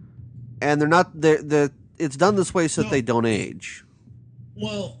 and they're not. It's done this way so that they don't age.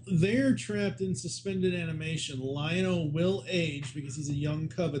 Well, they're trapped in suspended animation. Lion-O will age because he's a young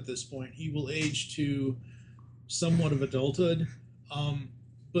cub at this point. He will age to somewhat of adulthood.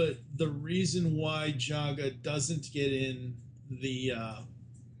 But the reason why Jaga doesn't get in the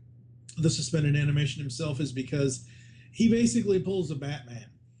suspended animation himself is because he basically pulls a Batman.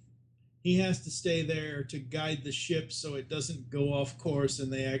 He has to stay there to guide the ship so it doesn't go off course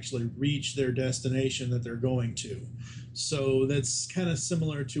and they actually reach their destination that they're going to. So that's kind of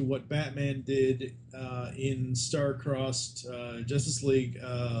similar to what Batman did in Star-Crossed Justice League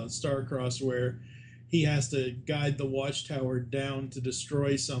Star-Crossed, where he has to guide the Watchtower down to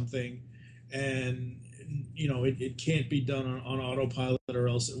destroy something, and it can't be done on autopilot or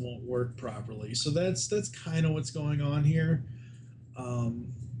else it won't work properly. So that's kind of what's going on here.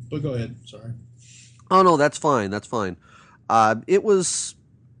 But go ahead. Sorry. Oh no, that's fine. That's fine. It was,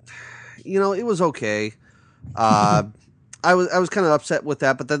 it was okay. I was kind of upset with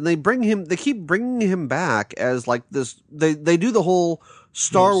that, but then they keep bringing him back as like this. They do the whole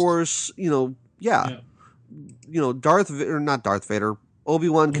Star Wars, not Darth Vader,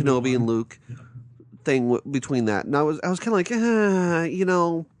 Obi-Wan Kenobi and Luke thing between that. And I was kind of like,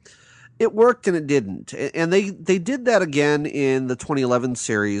 it worked and it didn't. And they did that again in the 2011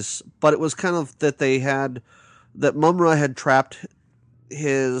 series, but it was kind of that that Mumm-Ra had trapped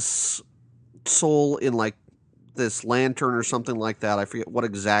his soul in like this lantern or something like that. I forget what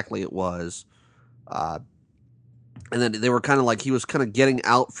exactly it was. And then they were kind of like, he was kind of getting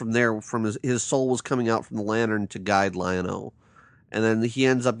out from there, from his soul was coming out from the lantern to guide Lion-O. And then he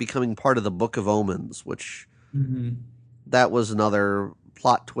ends up becoming part of the Book of Omens, which that was another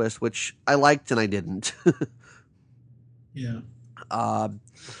plot twist, which I liked and I didn't. Yeah.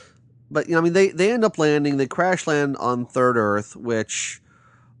 But they end up landing. They crash land on Third Earth, which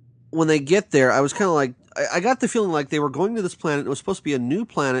when they get there, I was kind of like, I got the feeling like they were going to this planet. It was supposed to be a new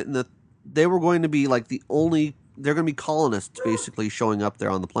planet, and that they were going to be like they're going to be colonists basically showing up there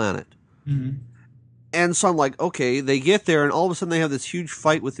on the planet. Mm-hmm. And so I'm like, okay, they get there, and all of a sudden they have this huge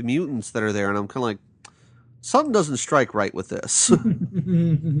fight with the mutants that are there, and I'm kind of like, something doesn't strike right with this.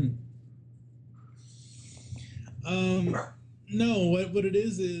 No, what it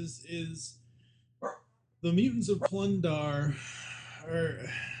is the mutants of Plundar are,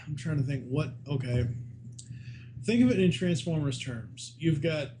 I'm trying to think okay. Think of it in Transformers terms. You've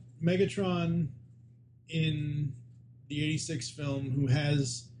got Megatron in the 86 film who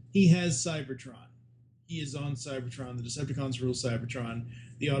has Cybertron. He is on Cybertron. The Decepticons rule Cybertron.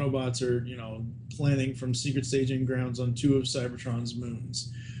 The Autobots are, planning from secret staging grounds on 2 of Cybertron's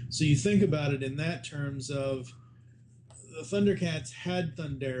moons. So you think about it in that terms of the Thundercats had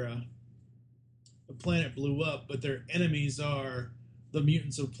Thundera. The planet blew up, but their enemies are the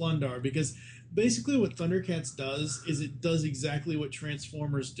mutants of Plundar, because basically what Thundercats does is it does exactly what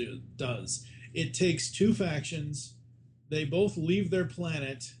Transformers does. It takes two factions, they both leave their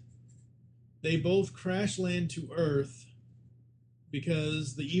planet, they both crash land to Earth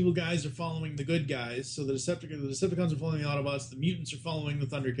because the evil guys are following the good guys, so the Decepticons are following the Autobots, the mutants are following the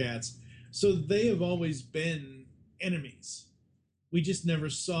Thundercats, so they have always been enemies. We just never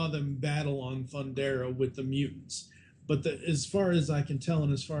saw them battle on Thundera with the mutants. But as far as I can tell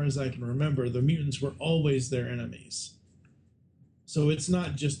and as far as I can remember, the mutants were always their enemies. So it's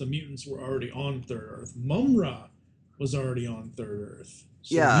not just the mutants were already on Third Earth. Mumra was already on Third Earth.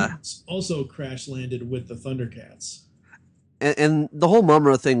 So Yeah. the mutants also crash landed with the Thundercats. And the whole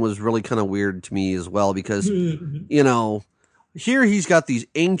Mumra thing was really kind of weird to me as well, because, you know, here he's got these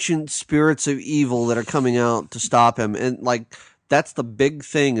ancient spirits of evil that are coming out to stop him. And, like, that's the big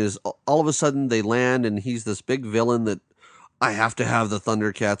thing, is all of a sudden they land and he's this big villain that I have to have the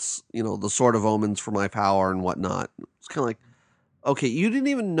Thundercats, you know, the Sword of Omens for my power and whatnot. It's kind of like, okay, you didn't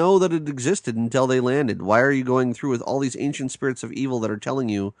even know that it existed until they landed. Why are you going through with all these ancient spirits of evil that are telling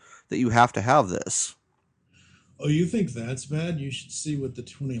you that you have to have this? Oh, you think that's bad? You should see what the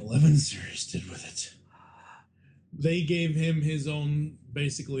 2011 series did with it. They gave him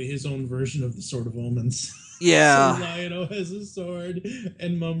basically his own version of the Sword of Omens. Yeah. So Lion-O has a sword,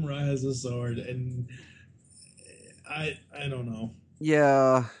 and Mumra has a sword, and I don't know.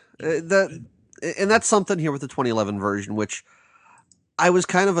 Yeah, that's something here with the 2011 version, which I was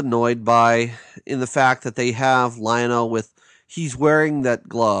kind of annoyed by, in the fact that they have Lion-O with, he's wearing that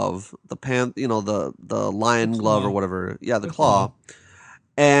glove, the lion glove or whatever. Yeah, the claw.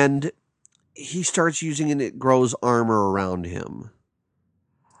 And he starts using it and it grows armor around him.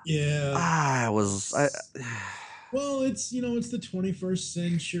 Yeah. Well, it's the 21st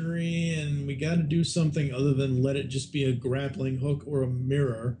century, and we got to do something other than let it just be a grappling hook or a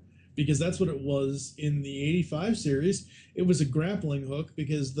mirror, because that's what it was in the 85 series. It was a grappling hook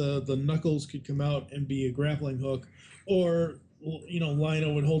because the knuckles could come out and be a grappling hook, or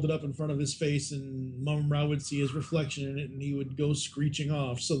Lion-O would hold it up in front of his face and Mumra would see his reflection in it and he would go screeching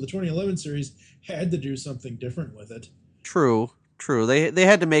off. So the 2011 series had to do something different with it. True. They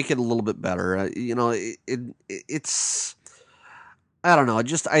had to make it a little bit better. It's, I don't know.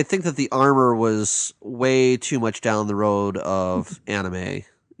 I think that the armor was way too much down the road of anime.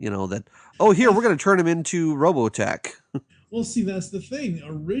 That, here, we're going to turn him into Robotech. Well, see, that's the thing.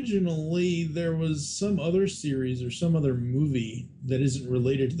 Originally, there was some other series or some other movie that isn't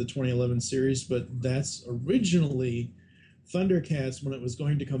related to the 2011 series, but that's originally Thundercats, when it was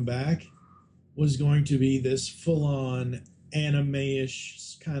going to come back, was going to be this full-on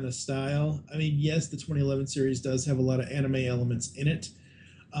anime-ish kind of style. I mean, yes, the 2011 series does have a lot of anime elements in it,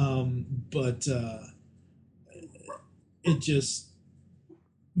 but it just...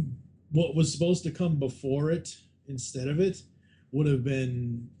 What was supposed to come before it, instead of it, would have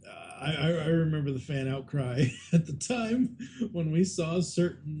been I remember the fan outcry at the time when we saw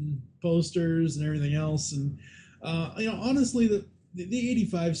certain posters and everything else, and honestly the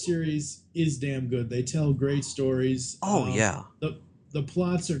 85 series is damn good. They tell great stories. Yeah, the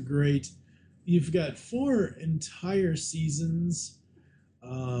plots are great. You've got 4 entire seasons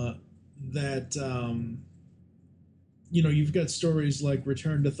that you've got stories like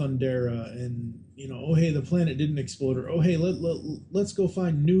Return to Thundera and, oh, hey, the planet didn't explode, or, oh, hey, let's go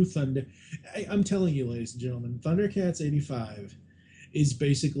find new Thunder. I'm telling you, ladies and gentlemen, Thundercats 85 is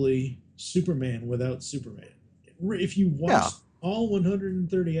basically Superman without Superman. If you watch all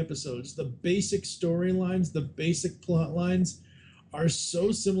 130 episodes, the basic storylines, the basic plot lines are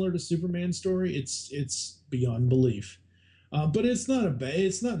so similar to Superman's story, it's beyond belief. But it's not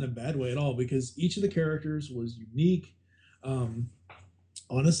in a bad way at all, because each of the characters was unique.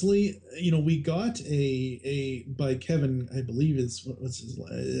 Honestly, we got a by Kevin, I believe his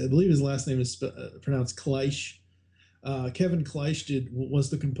last name is pronounced Kleisch. Kevin Kleisch was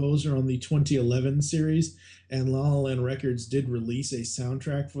the composer on the 2011 series, and La La Land Records did release a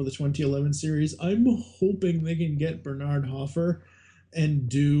soundtrack for the 2011 series. I'm hoping they can get Bernard Hoffer and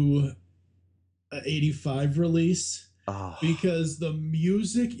do an 85 release, because the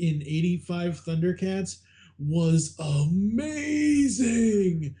music in 85 Thundercats was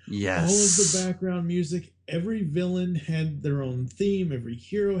amazing. Yes. All of the background music, every villain had their own theme, every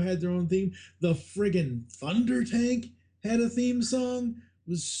hero had their own theme. The friggin' Thunder Tank had a theme song. It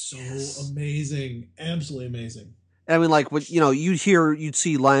was so amazing. Absolutely amazing. I mean, like, what you'd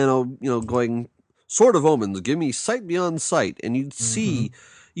see Lion-O, going, Sword of Omens, give me sight beyond sight, and you'd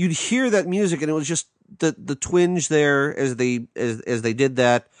hear that music, and it was just the twinge there as they did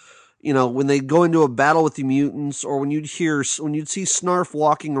that. you know, when they go into a battle with the mutants, or when you'd see Snarf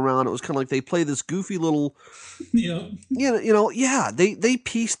walking around, it was kind of like they play this goofy little, yeah, they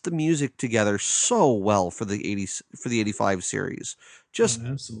pieced the music together so well for the 80s, for the 85 series. Just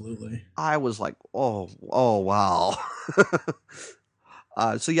absolutely. I was like, oh wow.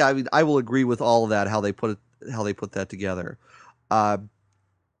 So yeah, I mean, I will agree with all of that, how they put that together.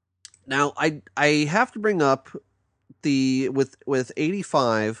 Now I have to bring up with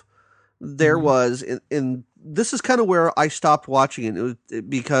 85, there was in this is kind of where I stopped watching it,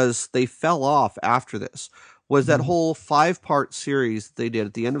 because they fell off after this, was that whole 5-part series they did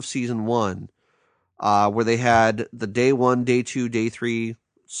at the end of season 1, where they had the day 1, day 2, day 3,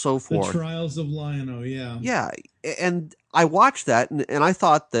 so forth. The Trials of Lion-O, yeah. Yeah, and I watched that, and I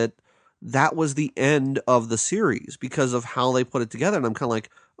thought that was the end of the series because of how they put it together, and I'm kind of like,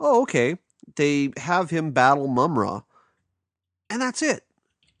 oh, okay, they have him battle Mumra, and that's it.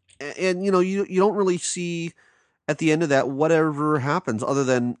 And you know, you don't really see at the end of that whatever happens, other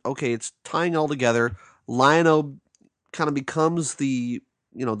than, okay, it's tying all together. Lion-O kind of becomes the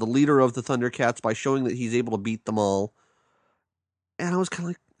leader of the Thundercats by showing that he's able to beat them all. And I was kind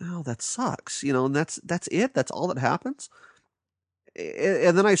of like, oh, that sucks, and that's it. That's all that happens.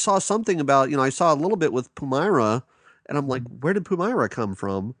 And then I saw something about, I saw a little bit with Pumira, and I'm like, where did Pumira come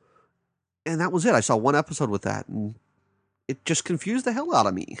from? And that was it. I saw one episode with that, and it just confused the hell out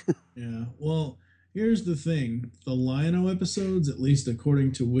of me. Yeah. Well, here's the thing. The Lion-O episodes, at least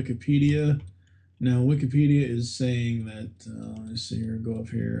according to Wikipedia, now Wikipedia is saying that, let's see here, go up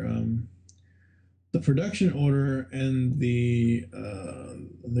here. The production order and the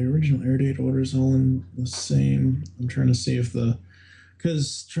original air date order is all in the same. I'm trying to see if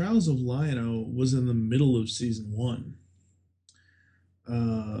because Trials of Lion-O was in the middle of season 1.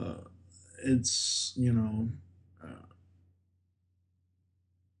 It's,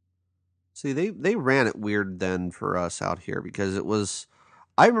 See, they ran it weird then for us out here, because it was,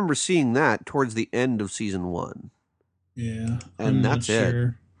 I remember seeing that towards the end of season 1. Yeah, and that's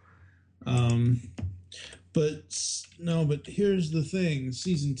it. But here's the thing: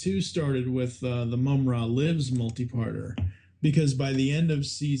 season 2 started with the Mumra Lives multi-parter, because by the end of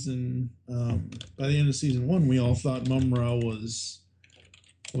season 1, we all thought Mumra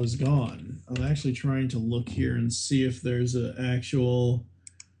was gone. I'm actually trying to look here and see if there's an actual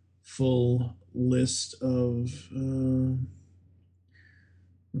full list of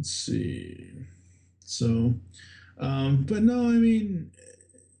let's see. So but no, I mean,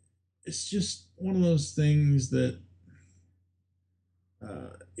 it's just one of those things that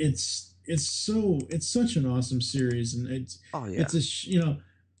it's such an awesome series, and it's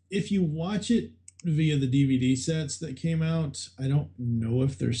if you watch it via the DVD sets that came out, I don't know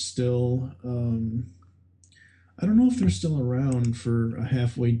if they're still around for a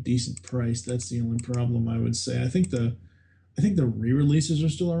halfway decent price. That's the only problem, I would say. I think the re-releases are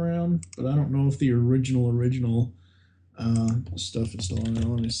still around, but I don't know if the original stuff is still around.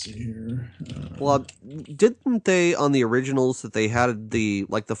 Let me see here. Well, didn't they, on the originals, that they had the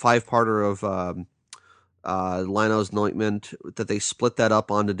 5-parter of Lion-O's Anointment, that they split that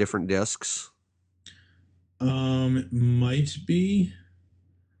up onto different discs? It might be,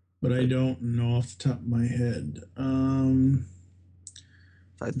 but I don't know off the top of my head.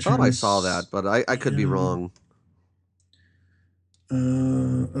 I thought I saw that, but I could be wrong.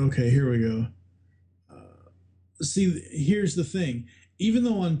 Okay, here we go. See, here's the thing. Even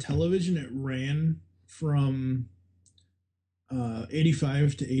though on television it ran from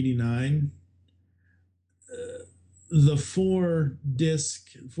 85 to 89, the 4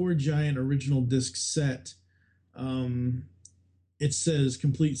 giant original disc set, it says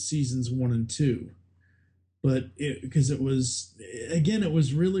complete seasons 1 and 2. But because it was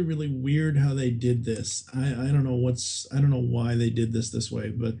really, really weird how they did this. I don't know why they did this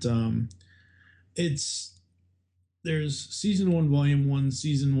way, but there's season 1 volume 1,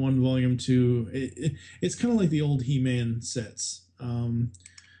 season 1 volume 2. It's kind of like the old He-Man sets.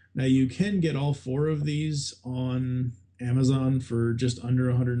 Now you can get all 4 of these on Amazon for just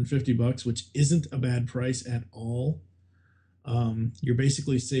under $150, which isn't a bad price at all. You're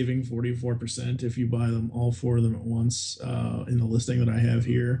basically saving 44% if you buy them, all 4 of them at once, in the listing that I have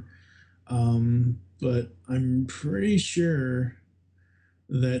here. But I'm pretty sure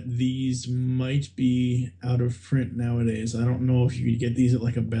that these might be out of print nowadays. I don't know if you could get these at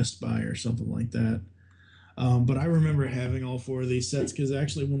like a Best Buy or something like that. But I remember having all 4 of these sets, because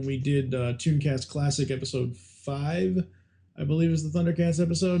actually when we did Tooncast Classic episode 5, I believe is the Thundercats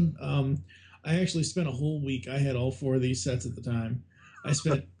episode, I actually spent a whole week. I had all 4 of these sets at the time. I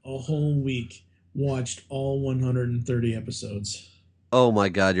spent a whole week, watched all 130 episodes. Oh my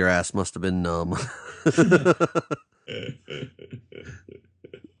God, your ass must have been numb.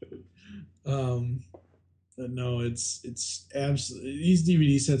 No, it's absolutely, these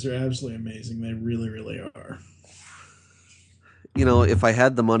DVD sets are absolutely amazing. They really, really are. You know, if I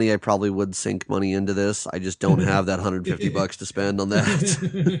had the money, I probably would sink money into this. I just don't have that $150 to spend on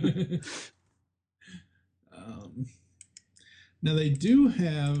that. Now they do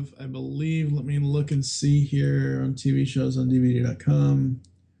have, I believe, let me look and see here on TV shows on DVD.com.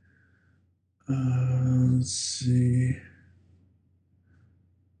 Let's see.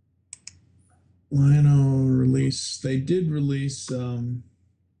 Lionel release. They did release.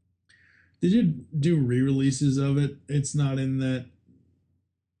 They did do re-releases of it. It's not in that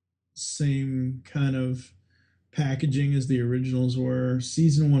same kind of packaging as the originals were.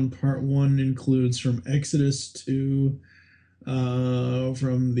 Season 1, Part 1 includes from Exodus to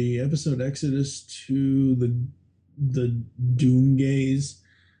from the episode Exodus to the Doom Gaze.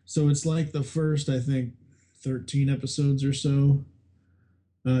 So it's like the first, I think, 13 episodes or so.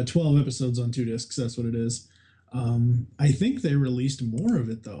 12 episodes on 2 discs, that's what it is. I think they released more of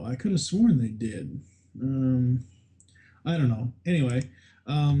it, though. I could have sworn they did. I don't know. Anyway,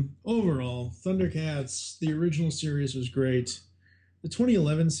 overall, Thundercats, the original series was great. The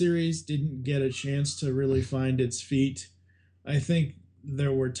 2011 series didn't get a chance to really find its feet. I think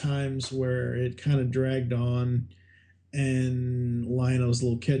there were times where it kind of dragged on, and Lionel's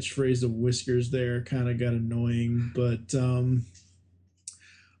little catchphrase of whiskers there kind of got annoying. But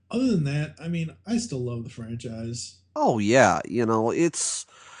other than that, I mean, I still love the franchise. Oh yeah, you know, it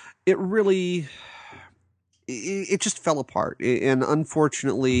just fell apart, and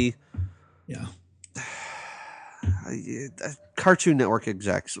unfortunately, yeah. Cartoon Network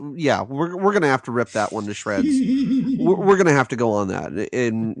execs, yeah, we're gonna have to rip that one to shreds. we're gonna have to go on that,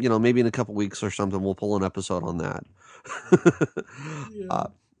 and you know, maybe in a couple weeks or something, we'll pull an episode on that.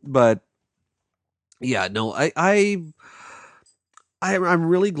 But yeah, no, I'm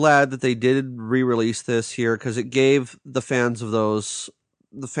really glad that they did re-release this here, because it gave the fans of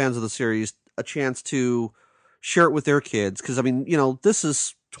the series a chance to share it with their kids. Because I mean, you know, this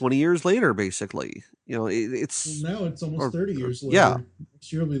is 20 years later, basically. You know, it's now it's almost 30 years later. Yeah,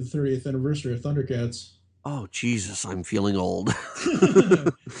 next year will be the 30th anniversary of Thundercats. Oh Jesus, I'm feeling old.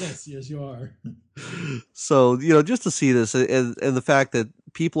 Yes, you are. So, you know, just to see this, and the fact that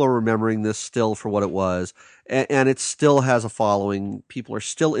people are remembering this still for what it was, and it still has a following. People are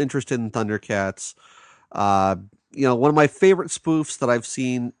still interested in Thundercats. You know, one of my favorite spoofs that I've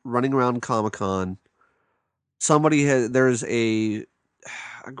seen running around Comic-Con, there's a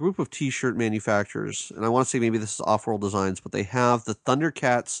group of t-shirt manufacturers, and I want to say maybe this is Off-World Designs, but they have the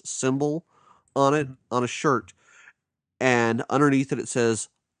Thundercats symbol on it, on a shirt, and underneath it says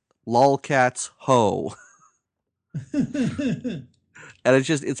 "Lolcats Ho." And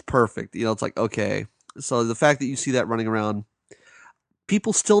it's perfect. You know, it's like, okay. So the fact that you see that running around,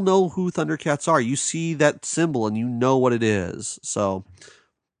 people still know who Thundercats are. You see that symbol and you know what it is. So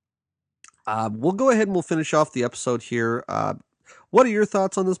we'll go ahead and we'll finish off the episode here. What are your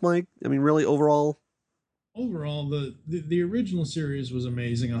thoughts on this, Mike? I mean, really, overall? Overall, the original series was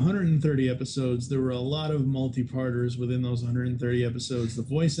amazing. 130 episodes. There were a lot of multi-parters within those 130 episodes. The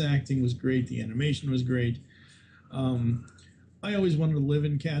voice acting was great. The animation was great. I always wanted to live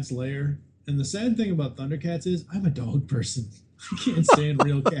in Cat's lair. And the sad thing about Thundercats is I'm a dog person. I can't stand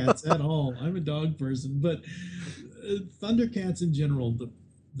real cats at all. I'm a dog person. But Thundercats in general,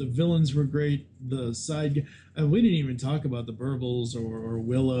 the villains were great. The side, we didn't even talk about the Burbles or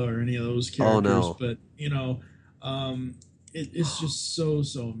Willa or any of those characters. Oh, no. But you know, it's just so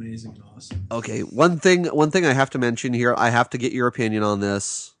amazing and awesome. Okay, one thing I have to mention here. I have to get your opinion on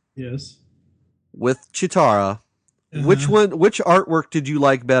this. Yes. With Cheetara, which artwork did you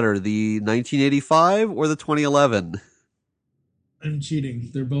like better, the 1985 or the 2011? I'm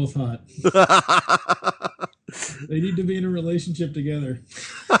cheating. They're both hot. They need to be in a relationship together.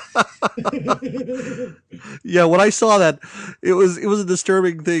 Yeah, when I saw that, it was a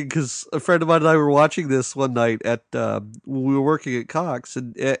disturbing thing, because a friend of mine and I were watching this one night at when we were working at Cox,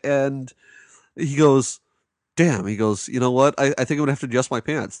 and he goes, "Damn," he goes, "you know what? I think I'm gonna have to adjust my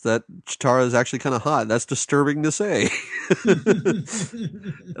pants. That Cheetara is actually kind of hot. That's disturbing to say." And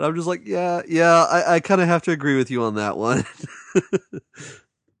I'm just like, yeah, I kind of have to agree with you on that one.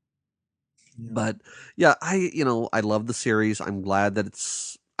 But yeah, I love the series. I'm glad that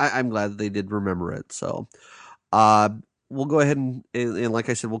I'm glad that they did remember it. So, we'll go ahead and like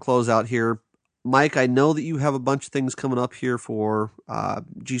I said, we'll close out here. Mike, I know that you have a bunch of things coming up here for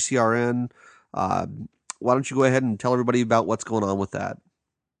GCRN. Why don't you go ahead and tell everybody about what's going on with that?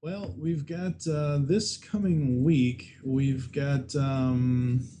 Well, we've got this coming week. We've got.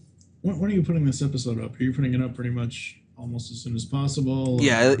 When are you putting this episode up? Are you putting it up pretty much almost as soon as possible?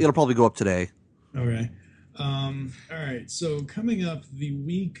 Yeah, or? It'll probably go up today. Okay. All right. So coming up the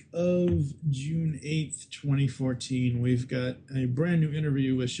week of June 8th, 2014, we've got a brand new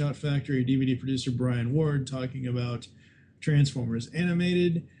interview with Shout Factory DVD producer Brian Ward talking about Transformers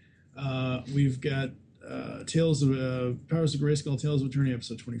Animated. We've got Tales of Powers of Grayskull, Tales of Eternity,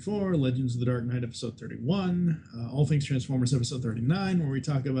 episode 24, Legends of the Dark Knight, episode 31, All Things Transformers, episode 39, where we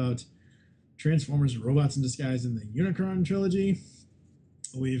talk about Transformers Robots in Disguise in the Unicron trilogy.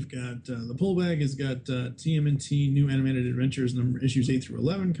 We've got the Pullbag has got TMNT New Animated Adventures issues 8 through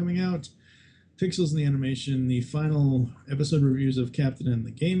 11 coming out. Pixels in the Animation, the final episode reviews of Captain and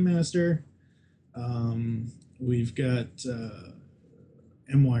the Game Master. We've got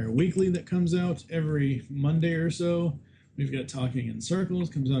MWire Weekly that comes out every Monday or so. We've got Talking in Circles,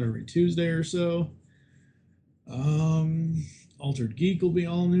 comes out every Tuesday or so. Altered Geek will be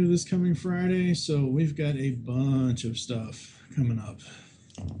all new this coming Friday. So we've got a bunch of stuff coming up.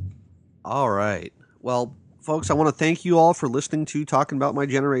 All right. Well, folks, I want to thank you all for listening to Talking About My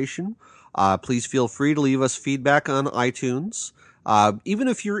Generation. Please feel free to leave us feedback on iTunes. Even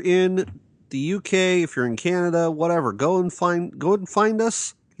if you're in the UK, if you're in Canada, whatever, go and find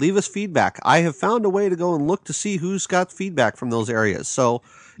us. Leave us feedback. I have found a way to go and look to see who's got feedback from those areas. So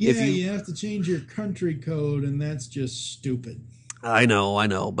yeah, you have to change your country code, and that's just stupid. I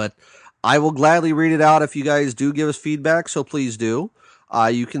know, but I will gladly read it out if you guys do give us feedback. So please do.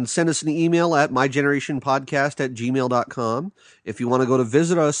 You can send us an email at mygenerationpodcast@gmail.com. If you want to go to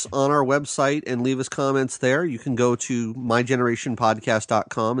visit us on our website and leave us comments there, you can go to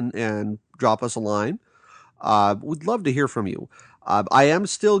mygenerationpodcast.com and drop us a line. We'd love to hear from you. I am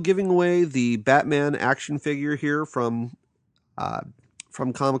still giving away the Batman action figure here from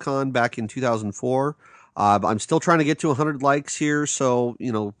Comic-Con back in 2004. I'm still trying to get to 100 likes here, so,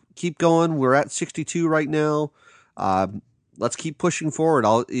 keep going. We're at 62 right now. Let's keep pushing forward.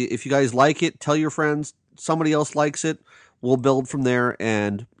 If you guys like it, tell your friends. Somebody else likes it. We'll build from there,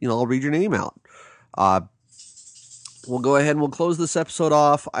 and I'll read your name out. We'll go ahead and we'll close this episode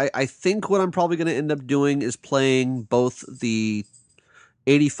off. I think what I'm probably going to end up doing is playing both the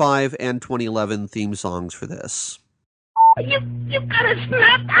 85 and 2011 theme songs for this. You've got to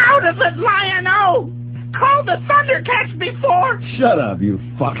snap out of it, Lion-O! Call the Thundercats before... Shut up, you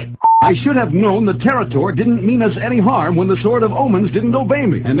fuck. I should have known the Territor didn't mean us any harm when the Sword of Omens didn't obey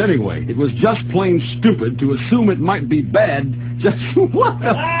me. And anyway, it was just plain stupid to assume it might be bad. Just what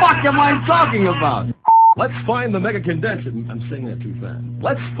the fuck am I talking about? Let's find the Mega Condenser. I'm saying that too fast.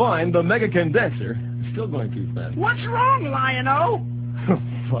 Let's find the Mega Condenser. Still going too fast. What's wrong, Lion-O? Oh,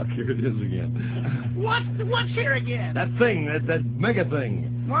 fuck, here it is again. What's here again? That thing, that Mega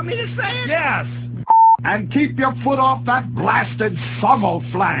thing. Want me to say it? Yes! And keep your foot off that blasted Sommel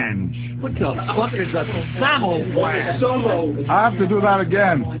flange. What the fuck is a Sommel flange? I have to do that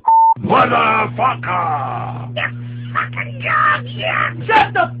again. Motherfucker! You fucking dog, yeah!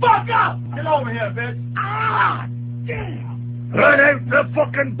 Shut the fuck up! Get over here, bitch. Ah, damn! Let out the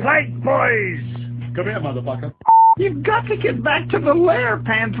fucking plank, boys! Come here, motherfucker. You've got to get back to the lair,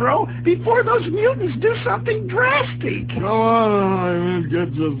 Panthro, before those mutants do something drastic. Come on,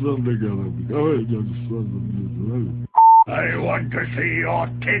 get yourself together. Go ahead, get yourself together. I want to see your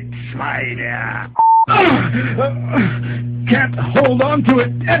tits, Spider. Can't hold on to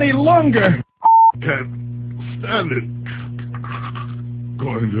it any longer. Can't stand it.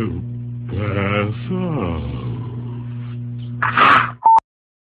 Going to pass out.